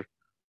clear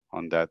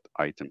on that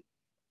item.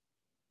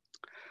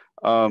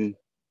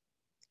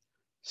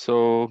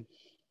 So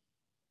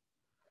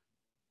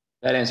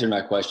that answered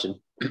my question.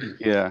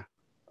 Yeah.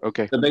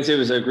 Okay. So basically, it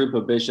was a group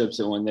of bishops,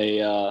 and when they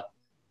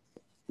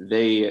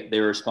they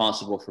were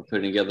responsible for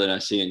putting together the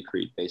Nicene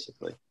Creed,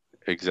 basically.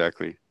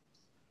 Exactly.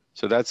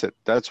 So that's it.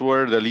 That's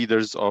where the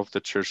leaders of the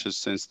churches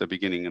since the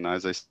beginning. And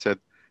as I said,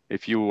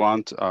 if you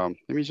want,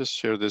 let me just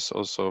share this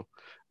also.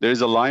 There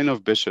is a line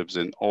of bishops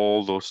in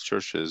all those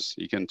churches.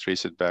 You can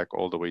trace it back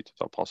all the way to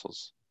the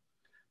apostles.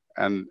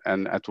 And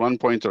at one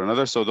point or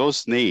another, so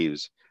those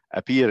names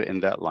appear in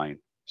that line.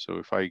 So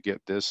if I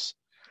get this,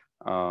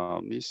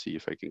 let me see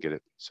if I can get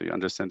it. So you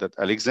understand that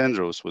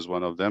Alexandros was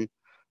one of them.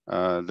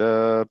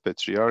 The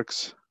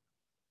patriarchs,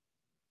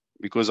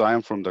 because I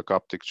am from the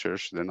Coptic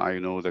church, then I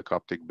know the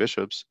Coptic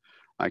bishops.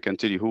 I can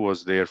tell you who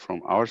was there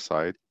from our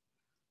side.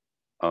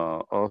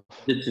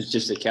 This is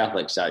just the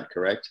Catholic side,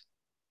 correct?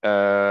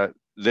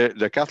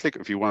 The Catholic,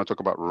 if you want to talk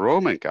about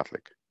Roman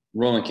Catholic.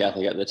 Roman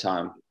Catholic at the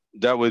time.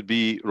 That would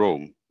be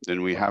Rome.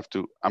 Then we have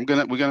to,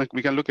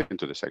 we can look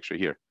into this actually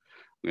here.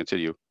 I'm gonna tell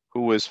you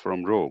who is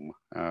from Rome.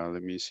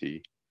 Let me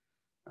see.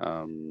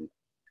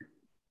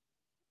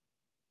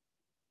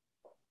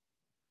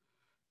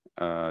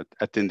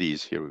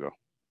 Attendees, here we go.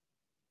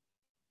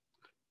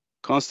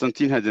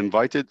 Constantine had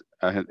invited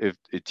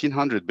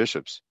 1,800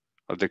 bishops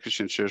of the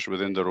Christian church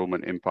within the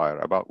Roman Empire,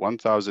 about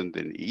 1,000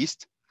 in the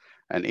east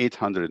and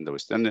 800 in the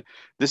west. And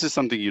this is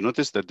something you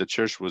notice, that the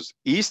church was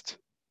east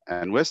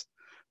and west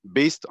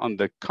based on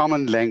the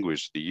common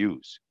language they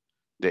use.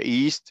 The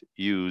east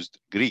used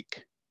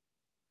Greek.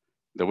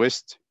 The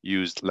west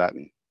used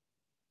Latin.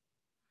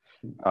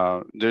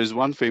 There's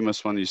one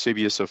famous one,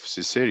 Eusebius of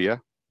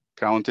Caesarea,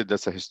 counted,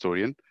 that's a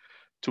historian,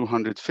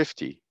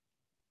 250.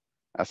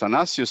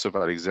 Athanasius of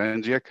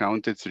Alexandria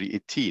counted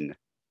 318.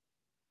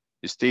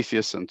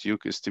 Eustathius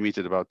Antioch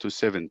estimated about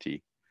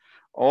 270.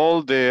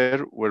 All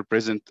there were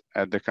present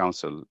at the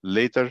council.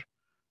 Later,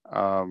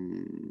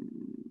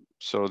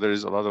 so there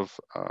is a lot of,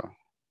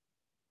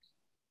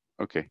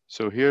 okay,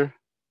 so here,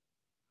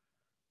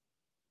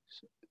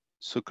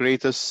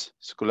 Socrates,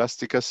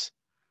 Scholasticus,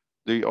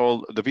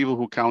 the people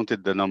who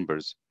counted the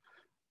numbers.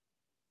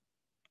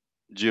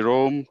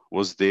 Jerome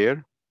was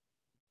there,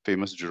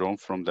 famous Jerome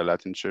from the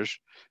Latin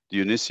Church,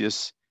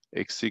 Dionysius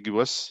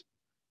Exiguus,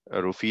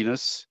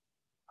 Rufinus,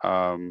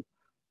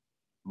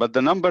 but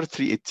the number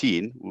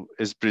 318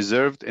 is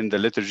preserved in the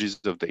liturgies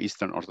of the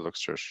Eastern Orthodox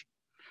Church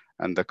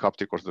and the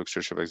Coptic Orthodox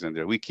Church of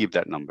Alexandria. We keep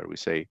that number, we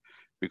say,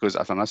 because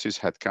Athanasius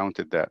had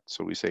counted that,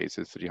 so we say it's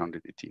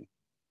 318.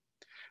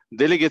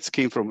 Delegates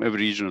came from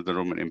every region of the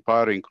Roman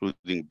Empire,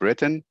 including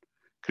Britain.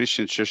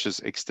 Christian churches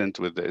extend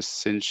with the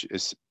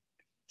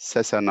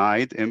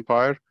Sassanid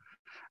Empire,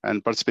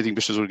 and participating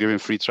bishops were given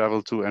free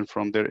travel to and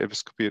from their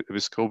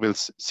episcopal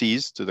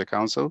sees to the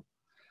council.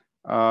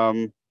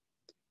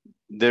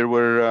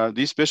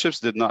 These bishops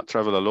did not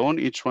travel alone.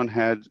 Each one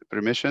had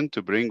permission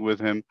to bring with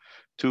him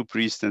 2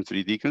 priests and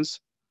 3 deacons.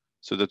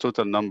 So the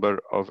total number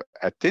of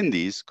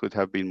attendees could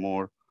have been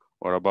more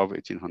or above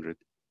 1,800.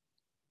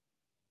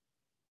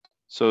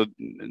 So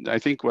I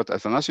think what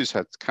Athanasius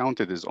had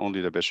counted is only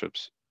the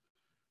bishops.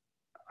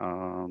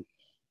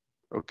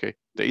 Okay,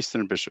 the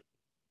Eastern bishop.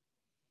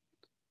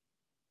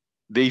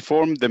 They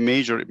formed the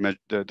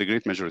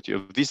great majority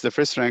of these. The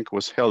first rank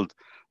was held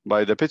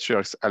by the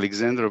patriarchs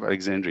Alexander of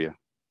Alexandria.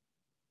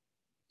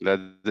 That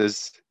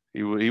is,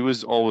 he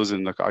was always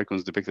in the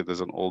icons depicted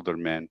as an older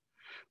man.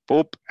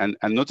 Pope, and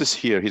notice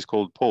here he's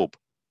called Pope,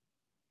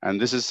 and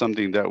this is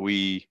something that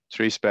we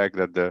trace back,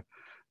 that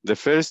the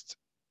first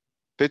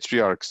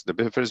patriarchs,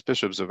 the first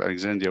bishops of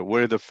Alexandria,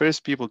 were the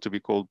first people to be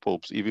called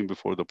popes, even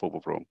before the Pope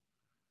of Rome.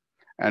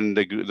 And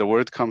the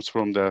word comes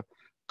from the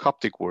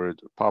Coptic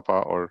word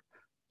Papa, or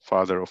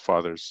Father of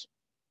Fathers.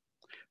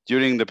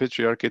 During the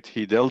Patriarchate,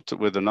 he dealt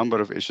with a number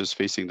of issues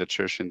facing the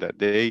church in that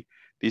day.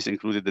 These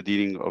included the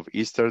dealing of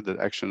Easter, the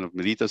action of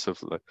Miletus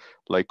of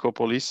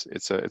Lycopolis.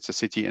 It's a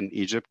city in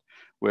Egypt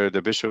where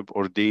the bishop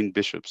ordained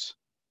bishops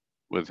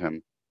with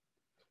him.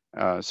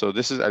 So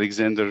this is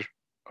Alexander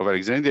of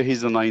Alexandria.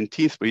 He's the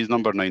 19th, but he's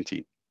number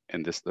 19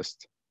 in this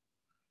list.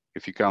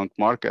 If you count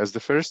Mark as the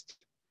first,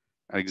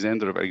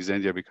 Alexander of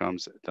Alexandria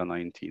becomes the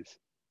 19th.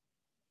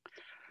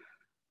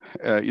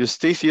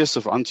 Eustathius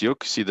of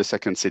Antioch, see the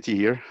second city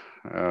here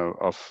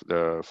of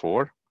the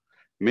 4.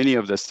 Many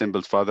of the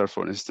assembled father,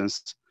 for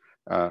instance,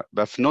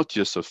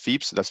 Baphnotius of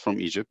Thebes, that's from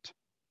Egypt.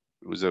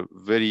 He was a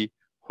very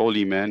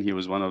holy man. He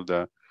was one of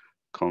the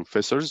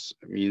confessors.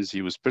 It means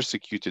he was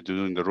persecuted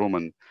during the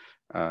Roman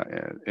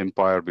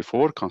Empire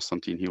before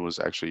Constantine. He was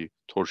actually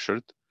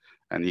tortured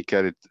and he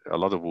carried a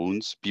lot of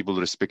wounds. People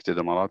respected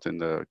him a lot. In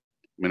the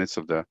minutes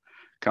of the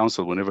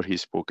council, whenever he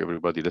spoke,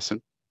 everybody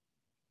listened.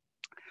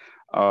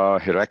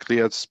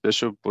 Heraclius,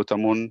 Bishop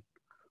Potamon,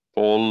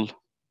 Paul,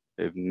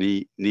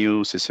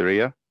 Neo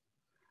Caesarea,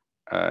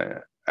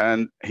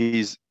 and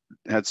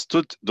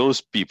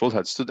those people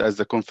had stood as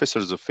the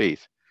confessors of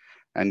faith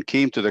and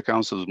came to the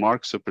council's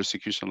marks of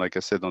persecution, like I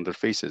said, on their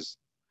faces,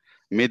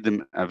 made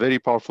them a very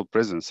powerful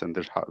presence, and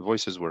their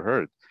voices were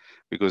heard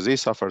because they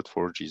suffered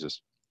for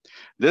Jesus.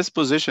 This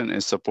position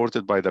is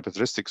supported by the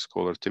patristic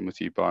scholar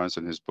Timothy Barnes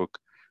in his book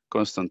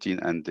Constantine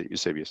and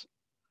Eusebius.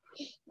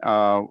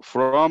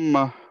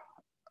 From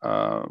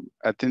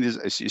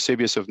attendees,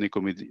 Eusebius of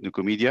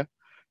Nicomedia,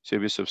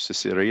 Eusebius of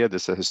Caesarea,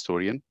 this is a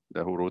historian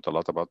who wrote a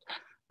lot about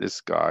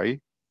this guy.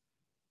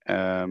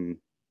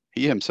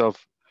 He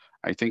himself,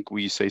 I think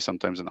we say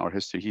sometimes in our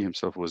history, he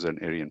himself was an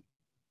Arian.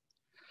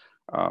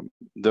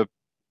 The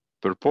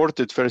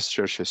purported first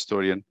church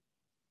historian,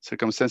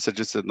 circumstance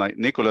suggests that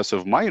Nicholas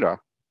of Myra,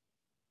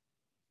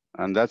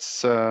 and that's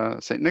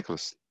Saint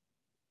Nicholas,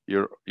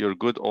 your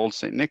good old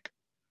Saint Nick.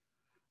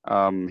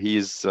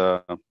 He's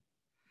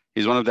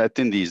one of the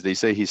attendees. They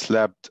say he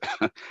slapped.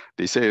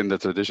 They say in the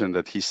tradition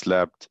that he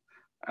slapped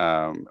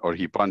or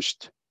he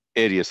punched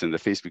Arius in the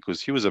face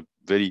because he was a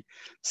very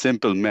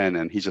simple man,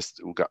 and he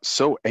just got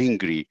so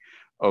angry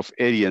of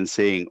Arians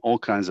saying all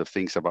kinds of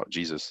things about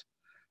Jesus.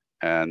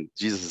 And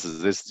Jesus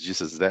is this,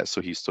 Jesus is that.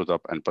 So he stood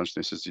up and punched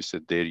him. He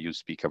said, "Dare you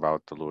speak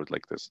about the Lord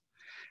like this?"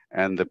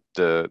 And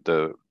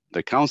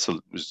the council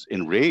was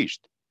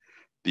enraged.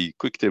 They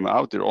kicked him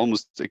out. They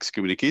almost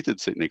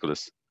excommunicated St.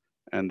 Nicholas.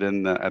 And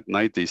then at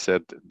night, they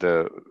said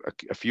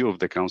a few of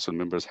the council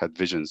members had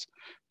visions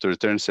to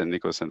return St.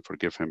 Nicholas and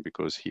forgive him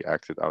because he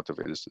acted out of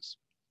innocence.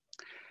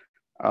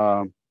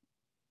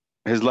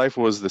 His life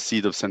was the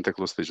seed of Santa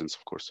Claus legends,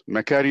 of course.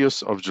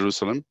 Macarius of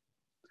Jerusalem.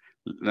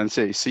 Let's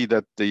see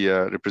that the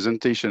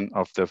representation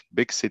of the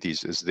big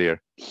cities is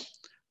there.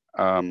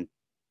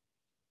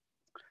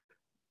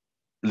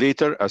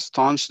 Later, a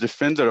staunch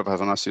defender of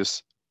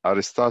Athanasius,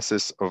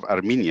 Aristasis of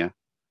Armenia.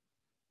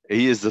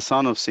 He is the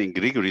son of St.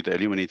 Gregory the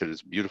Illuminator,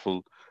 this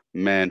beautiful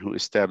man who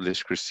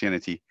established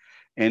Christianity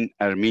in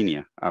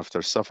Armenia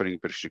after suffering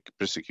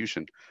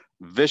persecution,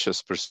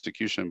 vicious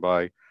persecution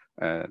by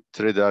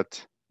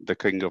Tredat, the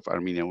king of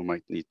Armenia. We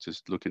might need to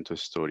look into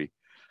his story.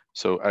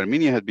 So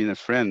Armenia had been a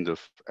friend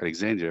of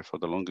Alexandria for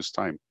the longest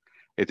time.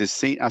 It is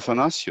St.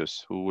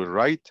 Athanasius who will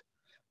write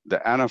the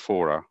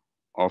anaphora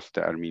of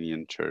the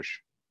Armenian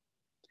church.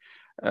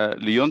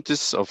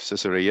 Leontis of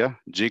Caesarea,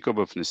 Jacob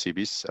of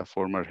Nisibis, a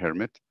former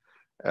hermit,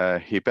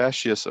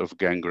 Hypatius of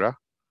Gangra.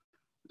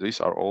 These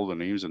are all the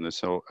names in this.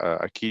 So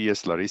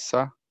Achilles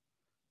Larissa,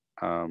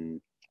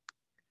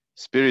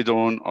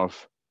 Spiridon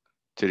of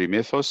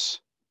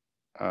Terimethos.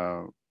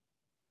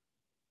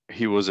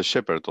 He was a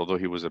shepherd, although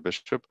he was a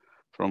bishop.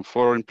 From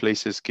foreign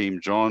places came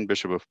John,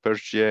 Bishop of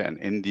Persia and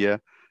India,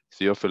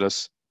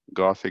 Theophilus,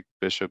 Gothic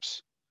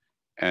bishops,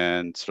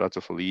 and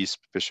Stratophiles,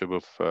 Bishop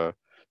of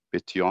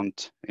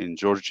Petion in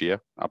Georgia,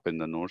 up in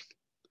the north.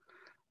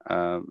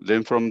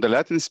 Then from the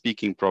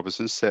Latin-speaking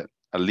provinces, at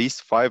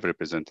least 5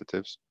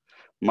 representatives.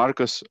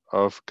 Marcus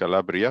of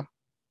Calabria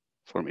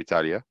from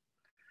Italia,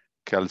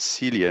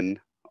 Calcilian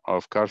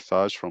of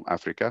Carthage from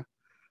Africa,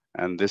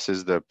 and this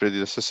is the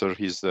predecessor,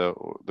 he's the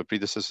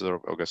predecessor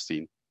of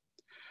Augustine.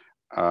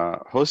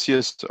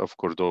 Hosius of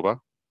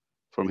Cordoba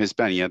from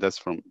Hispania, that's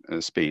from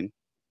Spain.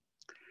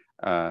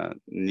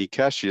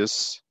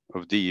 Nicasius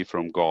of Dii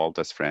from Gaul,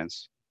 that's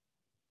France.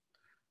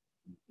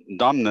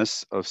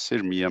 Domnus of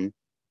Sirmium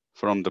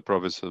from the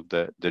province of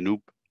the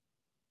Danube.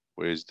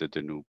 Where is the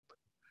Danube?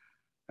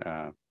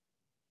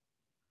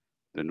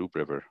 Danube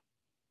River.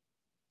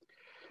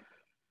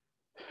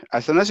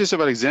 Athanasius of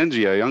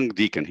Alexandria, a young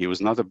deacon, he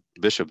was not a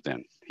bishop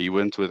then. He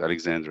went with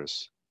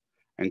Alexandrus.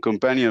 And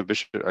companion of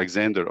Bishop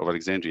Alexander of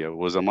Alexandria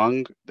was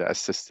among the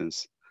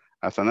assistants.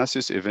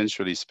 Athanasius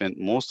eventually spent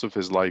most of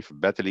his life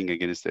battling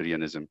against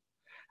Arianism.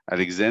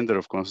 Alexander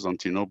of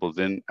Constantinople,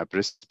 then a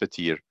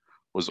presbyter,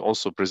 was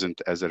also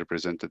present as a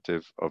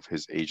representative of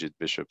his aged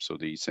bishop, so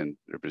they sent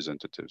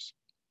representatives.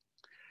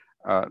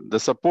 The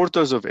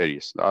supporters of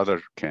Arius, the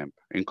other camp,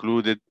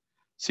 included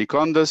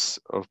Secundus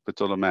of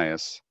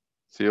Ptolemaeus,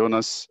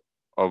 Theonas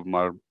of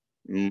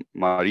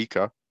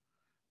Marica,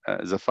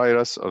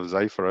 Zephyrus of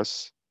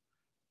Zephyrus,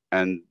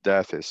 and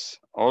Dathis,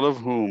 all of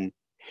whom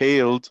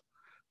hailed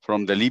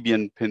from the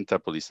Libyan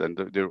Pentapolis, and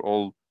they're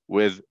all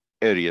with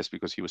Arius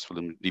because he was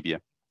from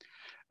Libya.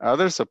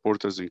 Other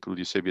supporters include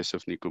Eusebius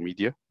of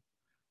Nicomedia,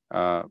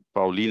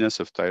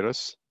 Paulinus of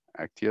Tyrus,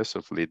 Actius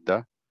of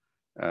Lydda.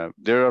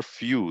 There are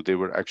few, there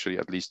were actually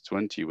at least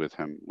 20 with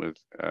him, with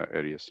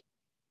Arius.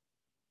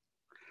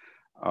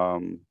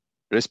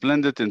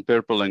 Resplendent in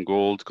purple and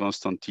gold,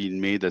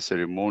 Constantine made a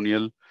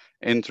ceremonial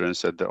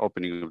entrance at the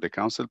opening of the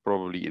council,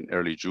 probably in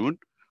early June,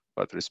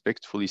 but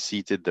respectfully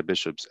seated the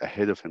bishops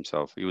ahead of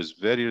himself. He was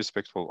very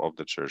respectful of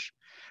the church.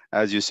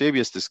 As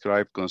Eusebius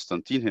described,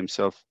 Constantine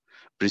himself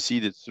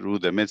proceeded through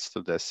the midst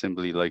of the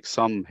assembly like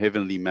some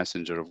heavenly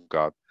messenger of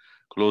God,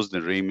 clothed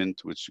in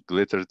raiment which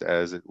glittered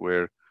as it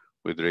were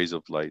with rays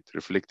of light,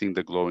 reflecting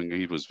the glowing.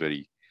 He was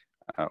very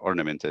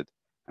ornamented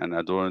and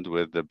adorned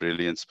with the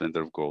brilliant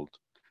splendor of gold.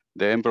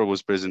 The emperor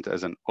was present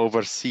as an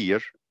overseer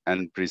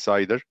and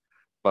presider,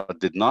 but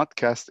did not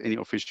cast any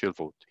official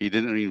vote. He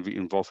didn't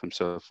involve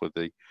himself with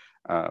the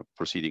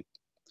proceeding.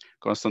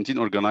 Constantine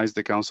organized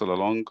the council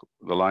along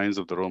the lines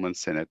of the Roman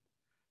Senate.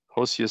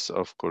 Hosius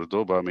of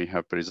Cordoba may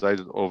have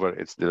presided over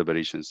its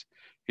deliberations.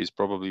 He's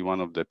probably one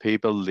of the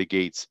papal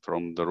legates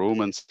from the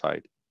Roman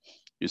side.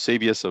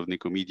 Eusebius of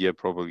Nicomedia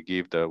probably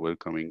gave the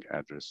welcoming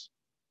address.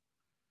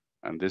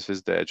 And this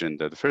is the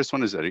agenda. The first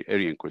one is an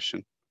Arian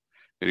question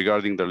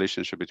regarding the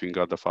relationship between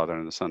God the Father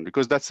and the Son,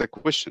 because that's a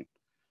question.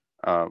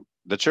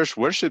 The church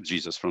worshipped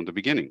Jesus from the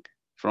beginning.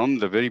 From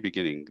the very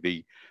beginning,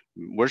 they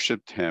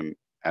worshipped him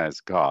as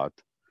God.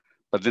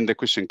 But then the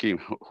question came,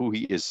 who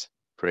he is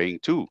praying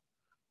to.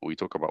 We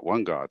talk about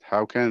one God.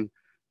 How can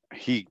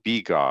he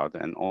be God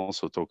and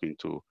also talking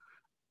to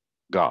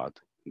God?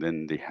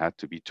 Then they had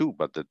to be two.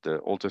 But the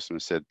Old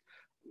Testament said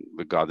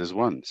God is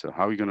one. So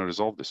how are you going to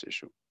resolve this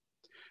issue?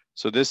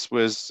 So this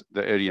was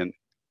the Arian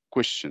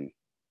question.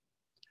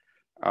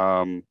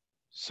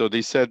 So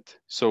they said,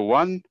 so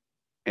one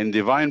in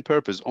divine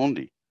purpose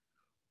only,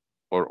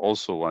 or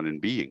also one in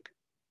being?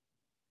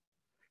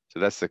 So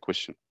that's the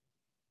question.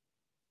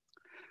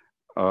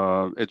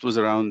 It was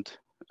around,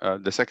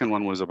 the second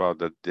one was about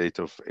the date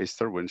of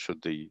Easter. When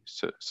should they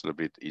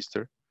celebrate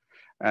Easter?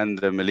 And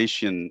the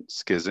Meletian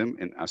Schism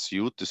in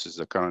Asyut, this is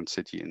the current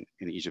city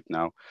in Egypt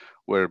now,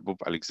 where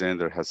Pope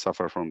Alexander has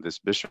suffered from this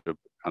bishop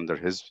under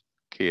his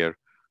care,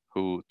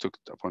 who took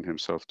upon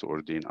himself to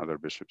ordain other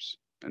bishops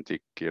and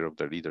take care of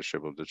the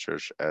leadership of the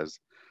church as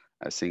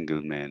a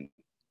single man.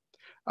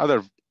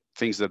 Other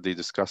things that they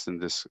discussed in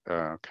this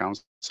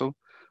council: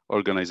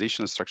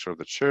 organizational structure of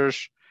the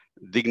church,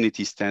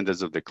 dignity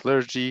standards of the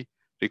clergy,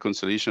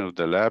 reconciliation of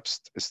the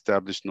lapsed,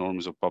 established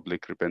norms of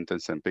public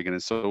repentance and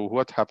paganism. So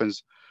what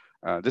happens,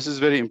 this is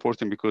very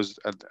important, because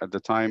at the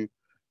time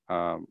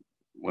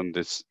when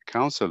this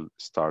council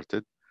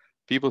started,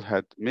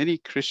 many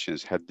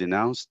Christians had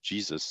denounced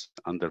Jesus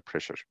under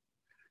pressure.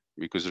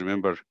 Because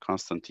remember,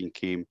 Constantine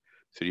came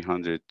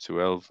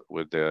 312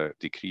 with the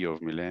Decree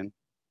of Milan,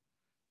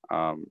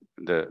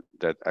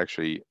 that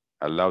actually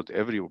allowed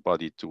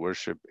everybody to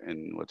worship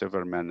in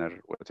whatever manner,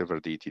 whatever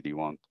deity they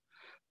want.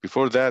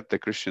 Before that, the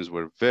Christians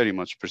were very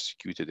much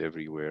persecuted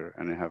everywhere,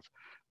 and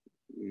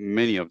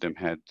many of them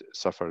had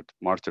suffered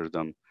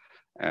martyrdom,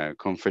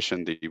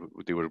 confession.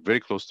 They were very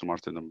close to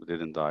martyrdom, but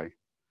didn't die.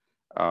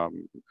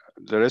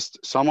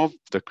 Some of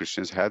the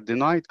Christians had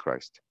denied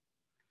Christ.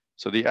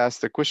 So they asked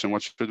the question,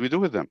 what should we do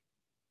with them?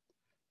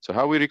 So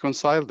how we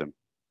reconcile them?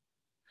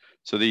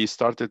 So they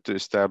started to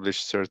establish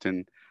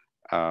certain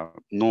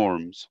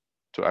norms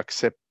to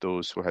accept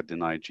those who had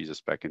denied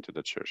Jesus back into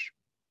the church.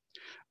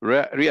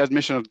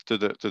 Readmission to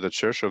the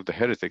church of the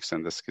heretics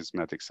and the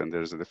schismatics, and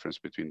there's a difference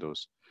between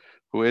those.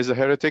 Who is a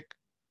heretic?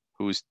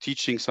 Who is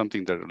teaching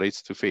something that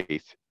relates to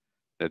faith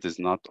that is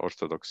not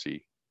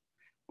orthodoxy,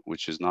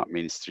 which is not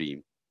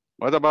mainstream.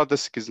 What about the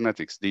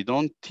schismatics? They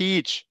don't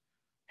teach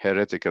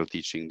heretical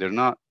teaching. They're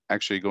not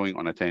actually going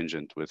on a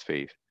tangent with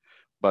faith,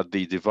 but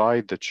they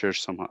divide the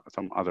church some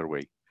other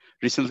way.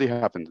 Recently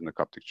happened in the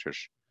Coptic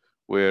church,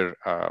 where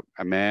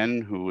a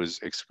man who was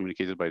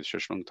excommunicated by the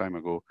church a long time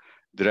ago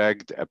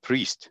dragged a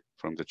priest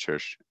from the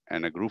church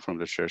and a group from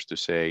the church to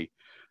say,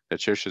 the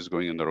church is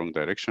going in the wrong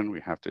direction.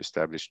 We have to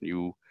establish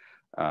new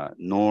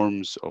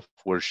norms of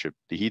worship.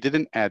 He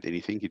didn't add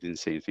anything. He didn't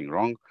say anything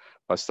wrong,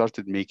 but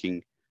started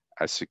making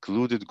a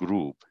secluded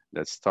group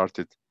that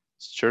started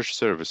church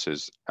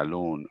services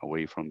alone,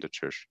 away from the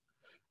church.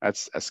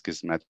 That's a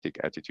schismatic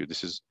attitude.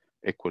 This is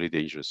equally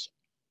dangerous.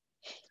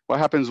 What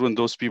happens when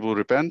those people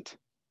repent?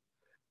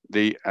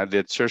 The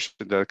church,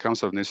 the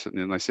Council of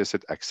Nicaea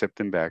said, accept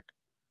them back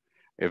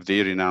if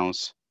they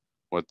renounce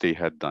what they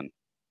had done,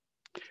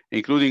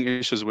 including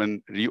issues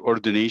when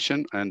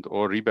reordination and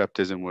or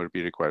rebaptism will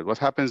be required. What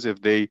happens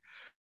if they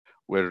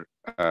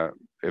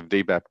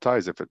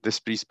baptize? If this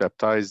priest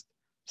baptized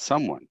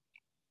someone,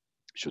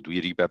 should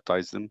we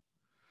rebaptize them?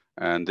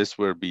 And this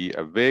will be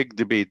a big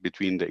debate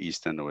between the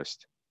East and the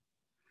West.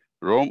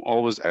 Rome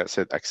always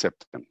said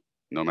accept them,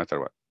 no matter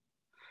what.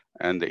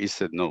 And the East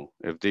said no.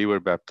 If they were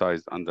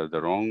baptized under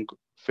the wrong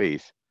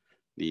faith,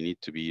 they need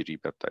to be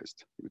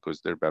rebaptized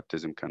because their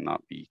baptism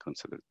cannot be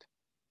considered.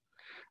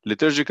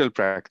 Liturgical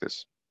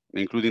practice,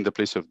 including the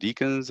place of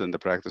deacons and the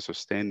practice of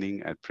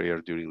standing at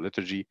prayer during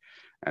liturgy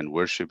and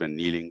worship and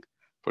kneeling.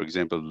 For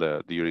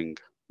example, during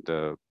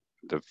the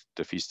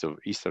feast of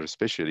Easter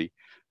especially,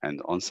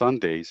 and on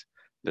Sundays,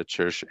 the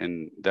church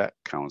in that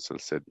council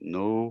said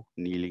no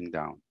kneeling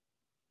down,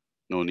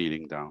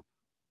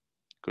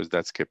 because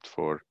that's kept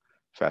for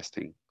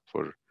fasting,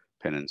 for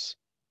penance.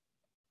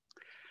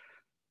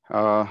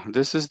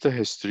 This is the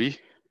history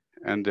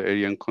and the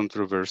Arian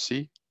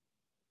controversy.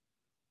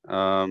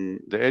 The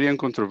Arian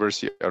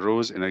controversy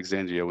arose in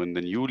Alexandria when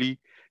the newly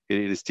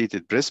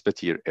instated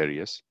Presbyter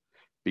Arius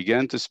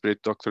began to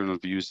spread doctrinal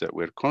views that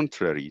were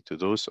contrary to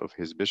those of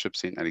his bishop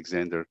St.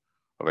 Alexander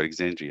of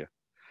Alexandria.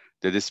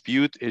 The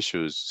dispute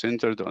issues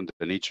centered on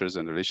the natures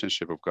and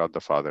relationship of God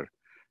the Father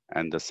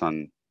and the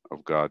Son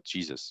of God,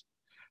 Jesus.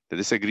 The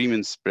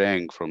disagreement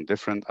sprang from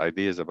different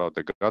ideas about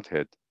the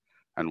Godhead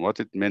and what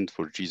it meant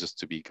for Jesus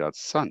to be God's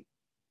Son.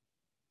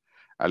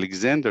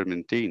 Alexander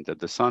maintained that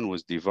the Son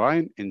was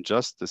divine in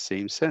just the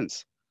same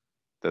sense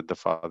that the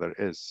Father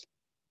is,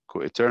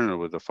 co-eternal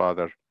with the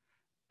Father,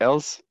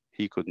 else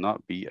he could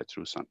not be a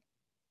true Son.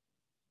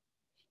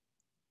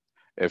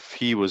 If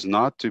he was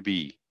not to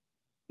be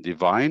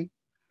divine,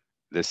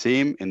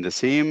 in the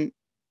same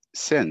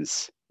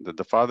sense that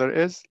the Father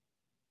is,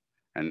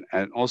 and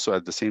also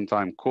at the same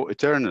time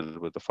co-eternal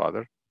with the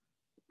Father,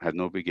 had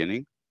no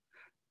beginning,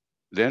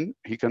 then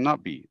he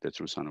cannot be the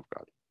true Son of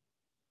God.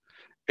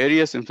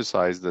 Arius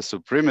emphasized the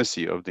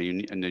supremacy of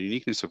and the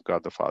uniqueness of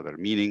God the Father,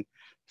 meaning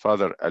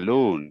Father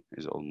alone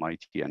is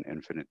almighty and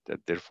infinite, that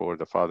therefore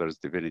the Father's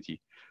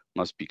divinity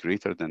must be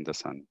greater than the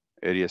Son.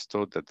 Arius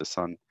taught that the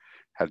Son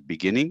had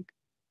beginning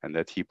and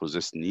that he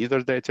possessed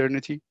neither the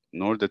eternity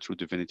nor the true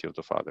divinity of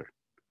the Father,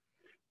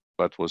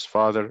 but was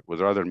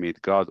rather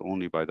made God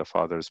only by the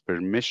Father's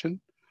permission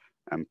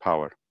and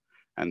power,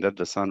 and that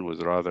the Son was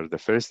rather the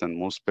first and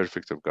most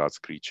perfect of God's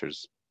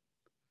creatures.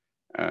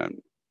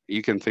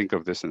 You can think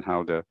of this in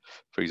how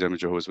for example,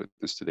 Jehovah's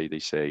Witness today, they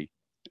say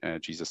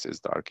Jesus is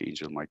the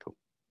Archangel Michael.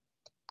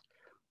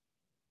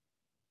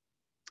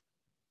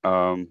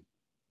 And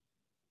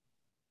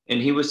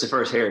he was the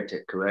first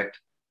heretic, correct?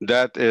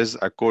 That is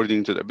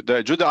according to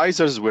the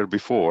Judaizers were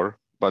before,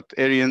 but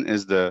Arian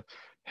is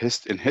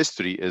in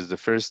history is the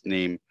first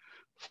name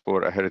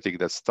for a heretic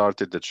that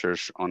started the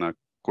church on a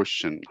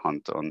question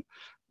hunt on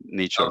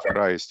nature of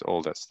Christ,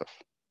 all that stuff.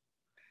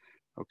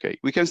 Okay,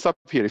 we can stop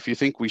here. If you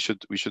think we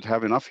should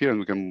have enough here, and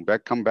we can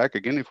come back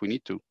again if we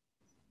need to.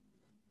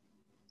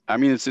 I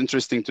mean, it's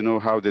interesting to know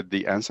how did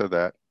they answer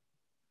that,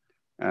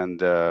 and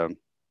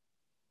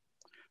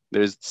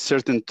there's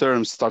certain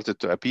terms started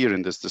to appear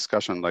in this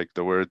discussion, like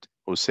the word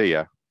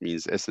ousia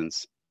means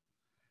essence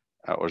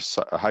or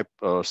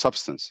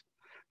substance,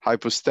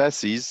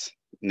 hypostasis,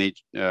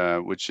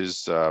 which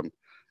is a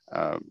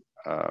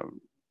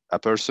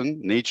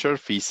person, nature,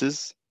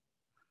 feces.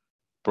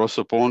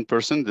 Prosopon,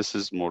 person, this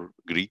is more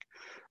Greek.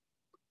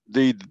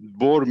 They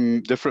bore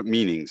different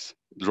meanings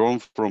drawn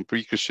from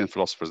pre-Christian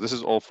philosophers. This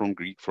is all from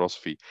Greek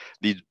philosophy.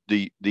 They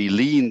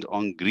leaned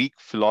on Greek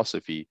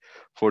philosophy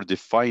for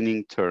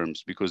defining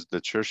terms because the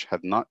church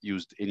had not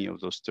used any of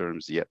those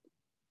terms yet.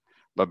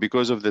 But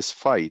because of this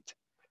fight,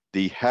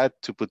 they had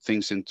to put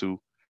things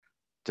into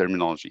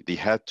terminology. They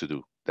had to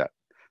do that.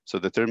 So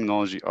the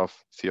terminology of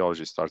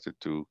theology started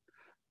to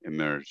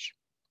emerge.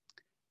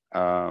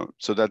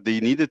 So that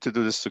they needed to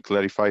do this to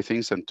clarify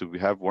things and to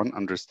have one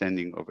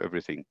understanding of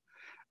everything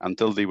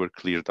until they were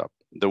cleared up.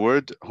 The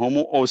word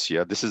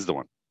homoousia, this is the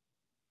one.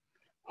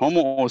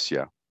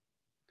 Homoousia.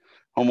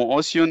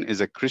 Homoousion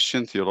is a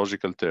Christian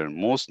theological term,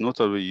 most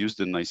notably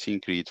used in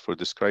Nicene Creed for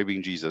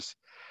describing Jesus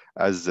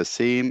as the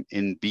same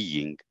in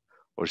being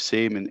or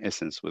same in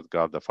essence with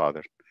God the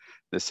Father.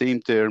 The same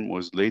term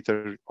was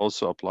later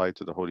also applied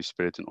to the Holy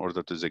Spirit in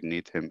order to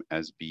designate him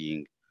as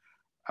being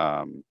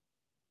I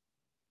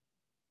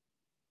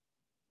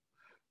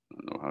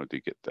don't know how to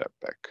get that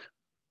back.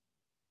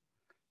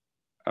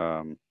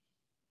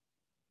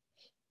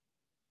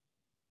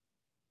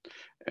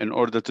 In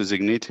order to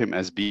designate him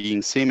as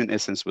being same in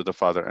essence with the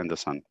Father and the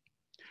Son.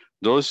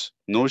 Those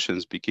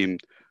notions became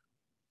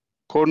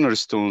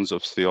cornerstones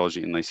of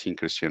theology in Nicene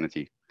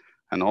Christianity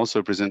and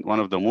also present one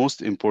of the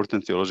most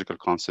important theological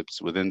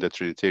concepts within the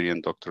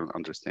Trinitarian doctrinal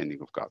understanding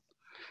of God.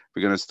 If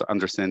we're going to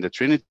understand the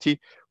Trinity,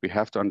 we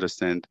have to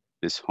understand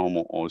this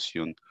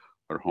homoousion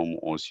or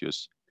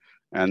homoousios.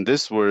 And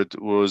this word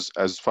was,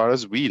 as far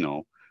as we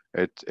know,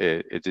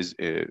 it is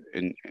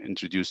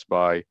introduced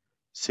by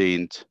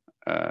Saint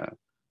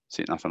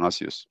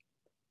Athanasius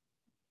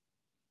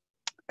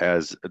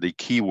as the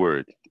key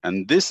word.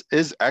 And this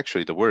is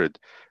actually the word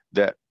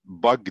that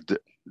bugged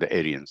the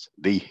Arians.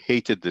 They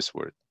hated this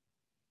word.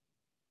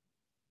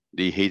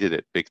 They hated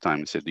it big time.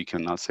 They said, you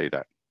cannot say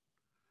that.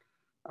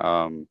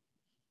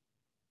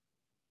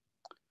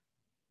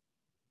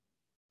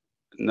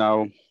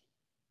 Now,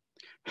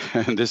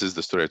 and this is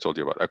the story I told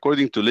you about.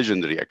 According to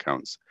legendary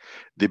accounts,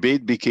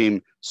 debate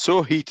became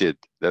so heated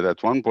that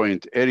at one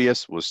point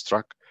Arius was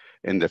struck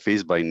in the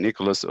face by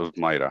Nicholas of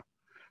Myra,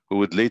 who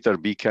would later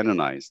be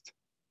canonized.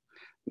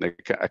 The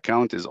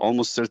account is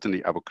almost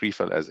certainly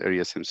apocryphal, as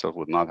Arius himself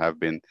would not have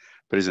been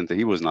present.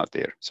 He was not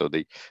there. So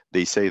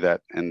they say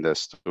that in the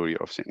story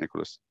of St.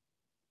 Nicholas.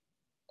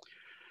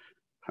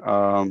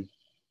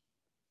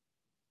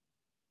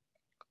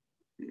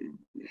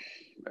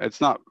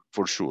 It's not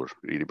for sure,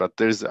 really, but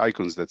there's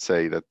icons that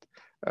say that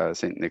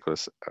St.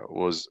 Nicholas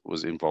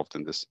was involved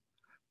in this.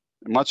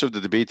 Much of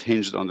the debate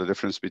hinged on the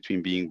difference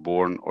between being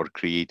born or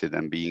created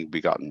and being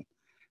begotten.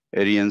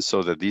 Arians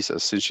saw that these are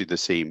essentially the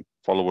same.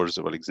 Followers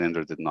of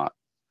Alexander did not.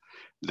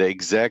 The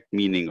exact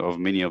meaning of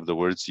many of the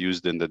words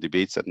used in the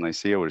debates at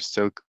Nicaea were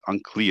still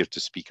unclear to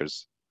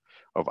speakers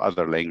of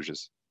other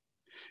languages.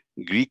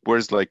 Greek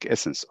words like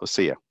essence,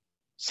 ousia,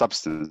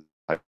 substance,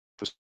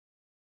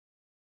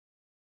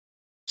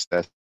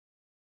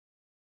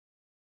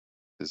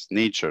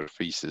 nature,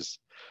 feces,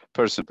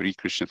 person,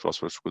 pre-Christian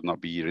philosophers could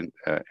not be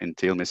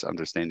entail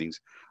misunderstandings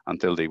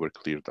until they were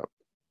cleared up.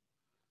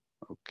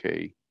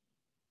 Okay.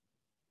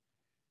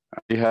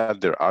 They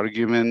had their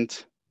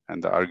argument,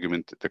 and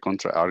the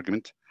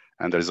contra-argument,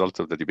 and the result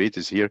of the debate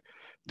is here,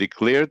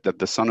 declared that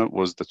the Son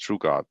was the true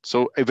God.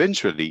 So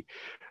eventually,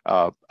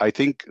 I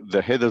think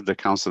the head of the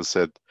council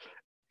said,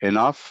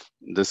 enough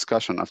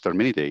discussion after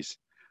many days.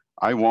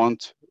 I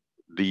want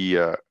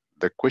the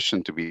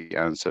question to be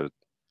answered.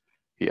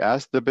 He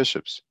asked the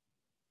bishops,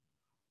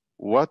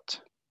 what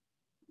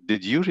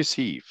did you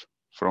receive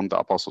from the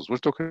apostles? We're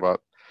talking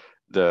about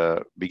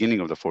the beginning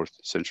of the 4th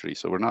century.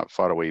 So we're not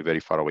far away, very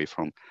far away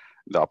from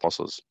the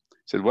apostles. He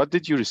said, what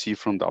did you receive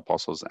from the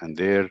apostles and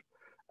their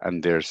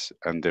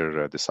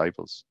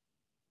disciples?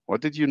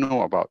 What did you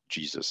know about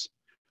Jesus?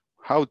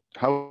 How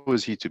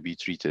is he to be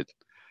treated?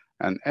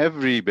 And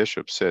every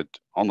bishop said,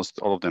 almost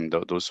all of them,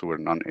 those who were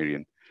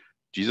non-Arian,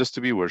 Jesus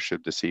to be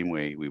worshipped the same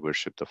way we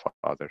worship the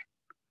Father.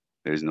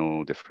 There is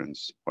no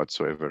difference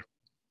whatsoever.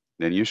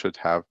 Then you should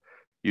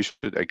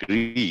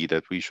agree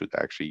that we should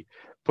actually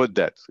put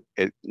that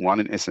one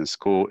in essence,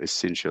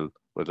 co-essential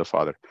with the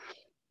Father.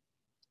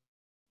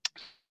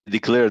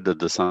 Declared that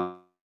the Son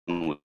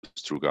was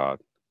true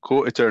God,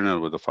 co-eternal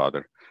with the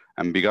Father,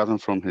 and begotten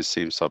from his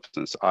same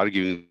substance,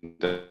 arguing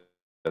that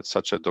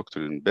such a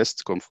doctrine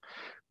best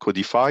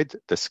codified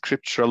the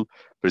scriptural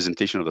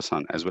presentation of the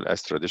Son, as well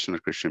as traditional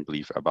Christian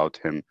belief about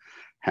him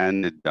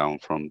handed down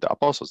from the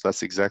apostles.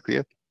 That's exactly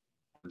it.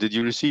 What did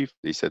you receive?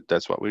 They said,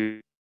 that's what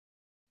we.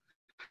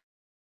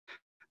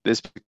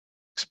 This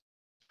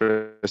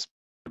expressed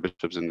the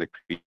bishops in the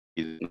creed,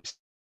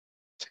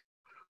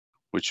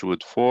 which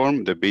would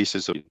form the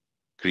basis of the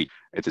creed.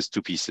 It is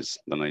 2 pieces,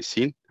 the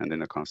Nicene and then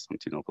the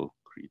Constantinople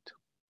Creed.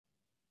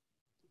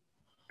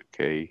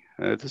 Okay,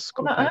 let's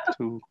go back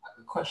to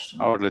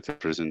our little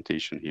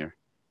presentation here.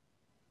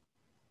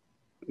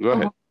 Go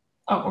ahead.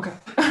 Oh, okay.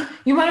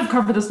 You might have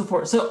covered this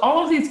before. So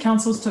all of these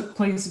councils took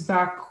place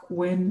back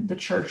when the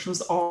church was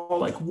all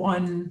like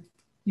one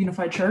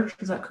unified church.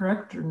 Is that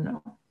correct or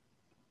no?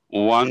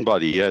 One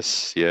body,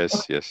 yes. Okay.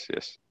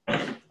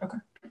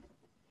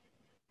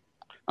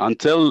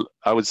 Until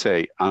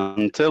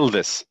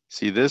this.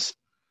 See this?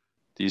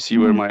 Do you see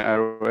where my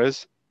arrow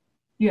is?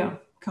 Yeah.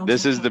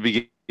 This is the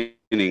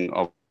beginning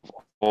of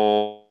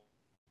all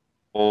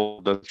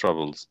the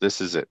troubles.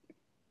 This is it.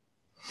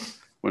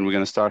 When we're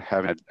going to start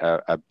having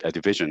a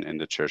division in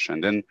the church.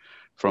 And then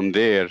from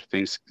there,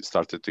 things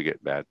started to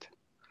get bad.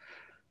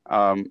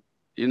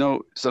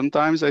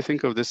 Sometimes I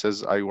think of this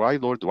as, why,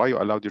 Lord, why you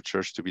allowed your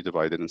church to be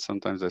divided? And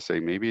sometimes I say,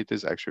 maybe it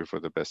is actually for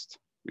the best,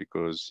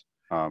 because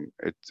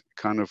it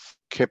kind of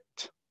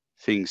kept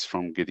things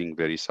from getting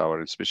very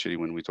sour, especially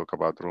when we talk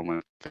about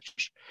Roman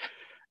church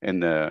in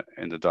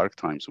the dark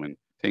times when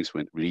things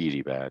went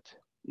really bad,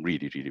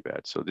 really, really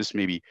bad. So this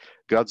may be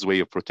God's way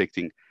of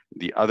protecting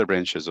the other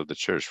branches of the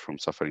church from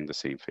suffering the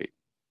same fate.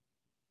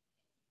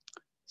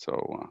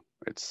 So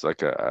it's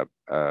like a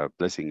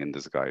blessing in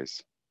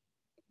disguise.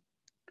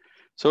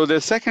 So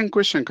the second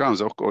question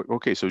comes,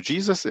 okay, so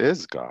Jesus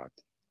is God,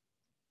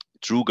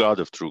 true God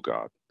of true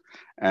God,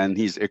 and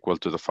he's equal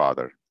to the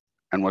Father.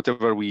 And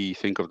whatever we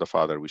think of the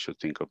Father, we should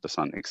think of the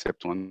Son,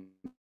 except one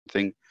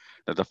thing,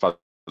 that the Father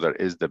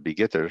is the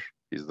begetter,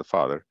 he's the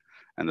Father,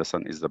 and the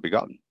Son is the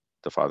begotten.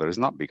 The Father is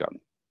not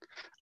begotten.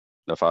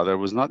 The Father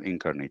was not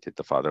incarnated.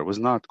 The Father was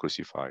not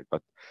crucified.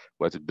 But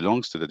what it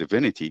belongs to the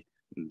divinity,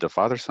 the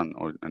Father, Son,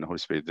 and the Holy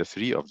Spirit, the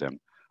 3 of them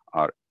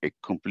are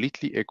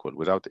completely equal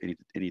without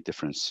any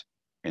difference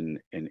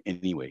in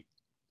any way.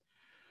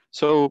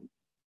 So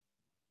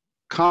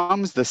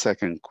comes the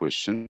second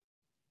question.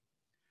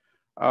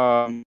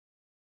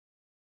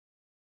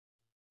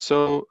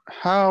 So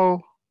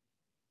how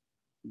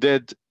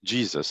did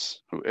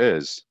Jesus, who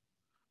is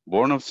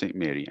born of St.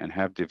 Mary and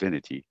have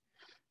divinity,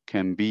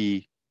 can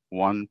be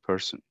one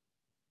person?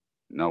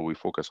 Now we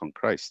focus on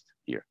Christ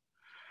here.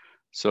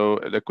 So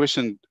the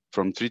question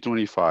from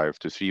 325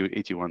 to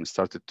 381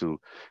 started to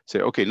say,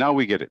 okay, now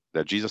we get it,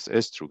 that Jesus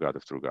is true God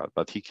of true God,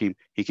 but he came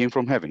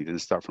from heaven. He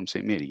didn't start from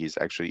St. Mary. He's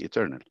actually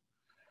eternal.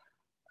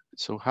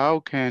 So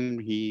how can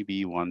he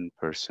be one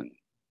person?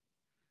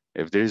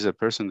 If there is a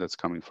person that's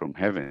coming from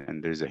heaven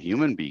and there's a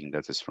human being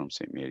that is from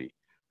St. Mary,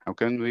 how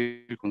can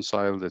we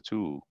reconcile the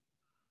two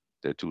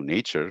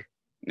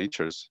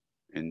natures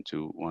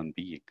into one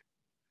being?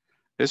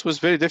 This was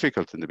very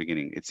difficult in the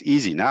beginning. It's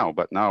easy now,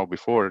 but now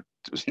before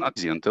it was not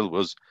easy until it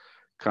was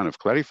kind of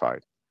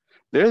clarified.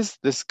 There's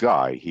this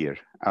guy here,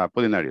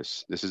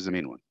 Apollinarius. This is the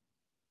main one.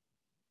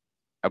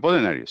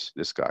 Apollinarius,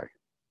 this guy,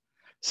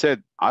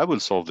 said, I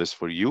will solve this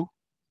for you.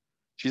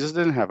 Jesus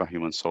didn't have a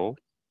human soul.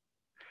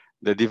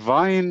 The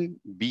divine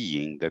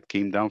being that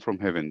came down from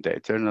heaven, the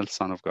eternal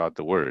Son of God,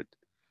 the Word,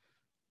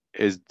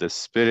 is the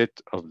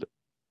spirit of the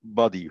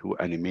body who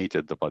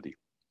animated the body.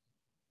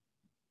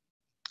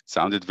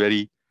 Sounded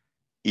very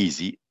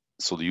easy.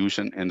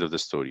 Solution, end of the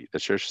story. The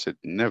church said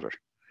never.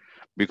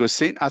 Because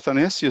St.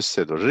 Athanasius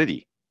said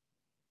already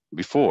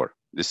before,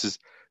 this is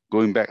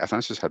going back,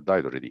 Athanasius had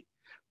died already,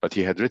 but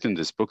he had written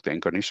this book, The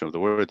Incarnation of the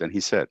Word, and he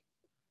said,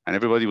 and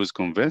everybody was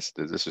convinced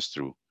that this is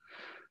true,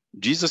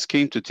 Jesus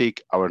came to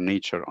take our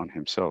nature on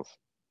himself,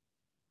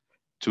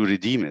 to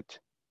redeem it,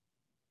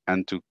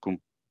 and to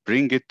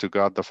bring it to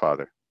God the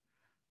Father.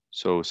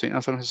 So St.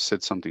 Athanasius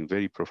said something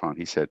very profound.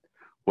 He said,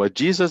 what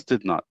Jesus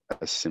did not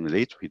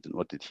assimilate,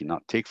 what did he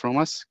not take from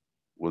us,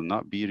 will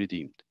not be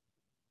redeemed.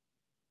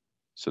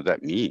 So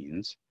that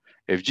means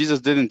if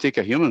Jesus didn't take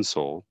a human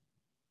soul,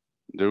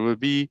 there will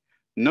be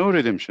no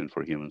redemption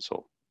for human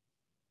soul.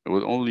 It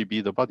will only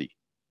be the body.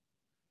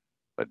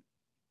 But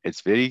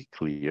it's very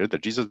clear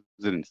that Jesus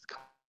didn't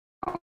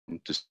come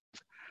to save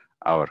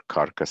our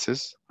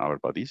carcasses, our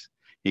bodies.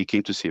 He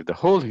came to save the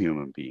whole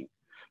human being.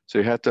 So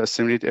he had to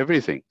assimilate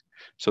everything.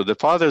 So the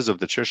fathers of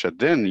the church at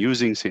then,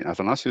 using St.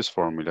 Athanasius'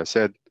 formula,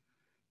 said,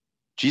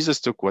 Jesus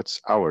took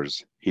what's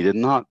ours. He did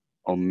not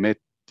omit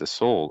the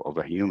soul of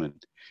a human.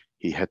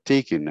 He had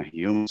taken a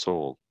human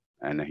soul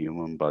and a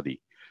human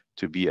body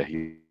to be a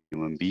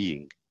human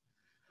being.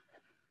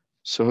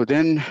 So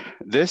then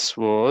this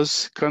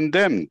was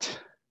condemned.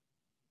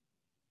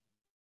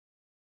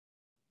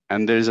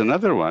 And there's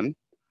another one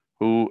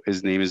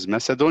his name is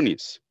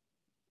Macedonius.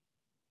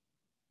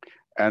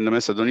 And the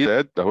Macedonian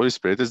said the Holy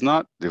Spirit is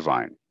not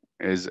divine,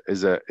 is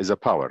a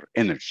power,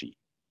 energy,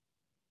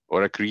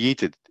 or a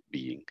created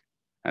being.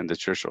 And the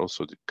church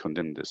also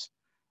condemned this.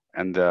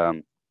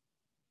 And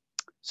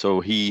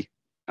so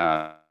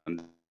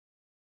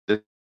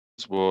this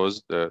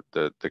was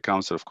the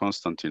Council of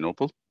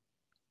Constantinople.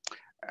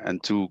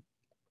 And to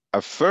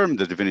affirm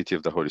the divinity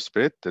of the Holy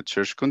Spirit, the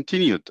church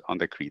continued on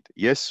the creed.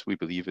 Yes, we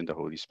believe in the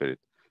Holy Spirit,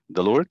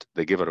 the Lord,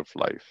 the giver of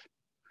life,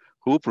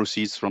 who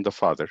proceeds from the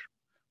Father,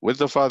 with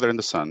the Father and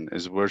the Son,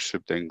 is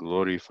worshipped and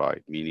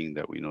glorified, meaning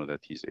that we know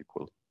that he's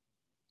equal,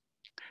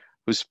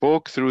 who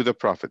spoke through the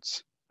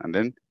prophets, and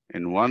then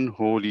in one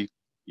holy,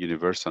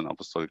 universal and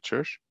apostolic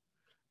church,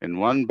 in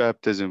one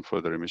baptism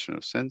for the remission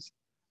of sins,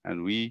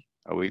 and we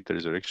await the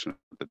resurrection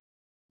of the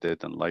dead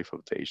and life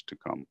of the age to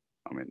come.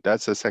 Amen.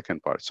 That's the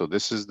second part. So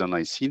this is the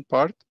Nicene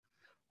part,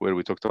 where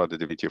we talked about the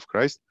divinity of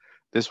Christ.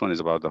 This one is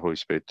about the Holy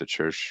Spirit, the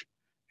church,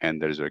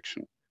 and the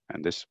resurrection.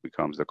 And this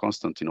becomes the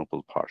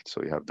Constantinople part.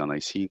 So you have the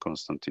Nicene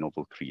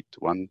Constantinople Creed.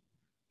 One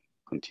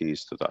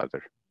continues to the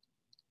other.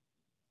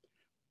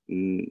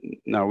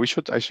 Now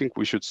I think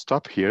we should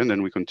stop here, and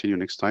then we continue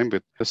next time.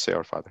 But let's say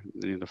our Father, in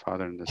the name of the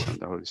Father and the Son and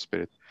the Holy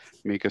Spirit.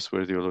 Make us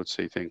worthy, O Lord,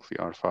 say thankfully,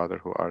 our Father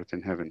who art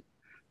in heaven,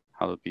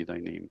 hallowed be thy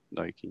name,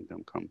 thy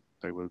kingdom come,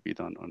 thy will be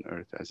done on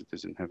earth as it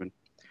is in heaven.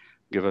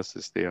 Give us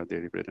this day our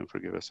daily bread, and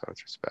forgive us our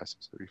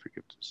trespasses, as we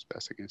forgive those who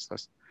trespass against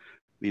us.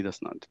 Lead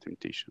us not into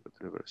temptation, but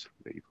deliver us from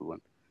the evil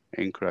one.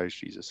 In Christ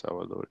Jesus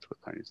our Lord, for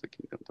thine is the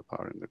kingdom, the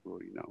power, and the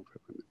glory, now and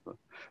forever.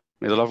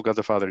 May the love of God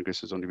the Father and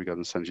Christ's only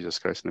begotten Son, Jesus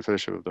Christ, and the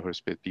fellowship of the Holy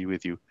Spirit be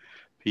with you.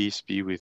 Peace be with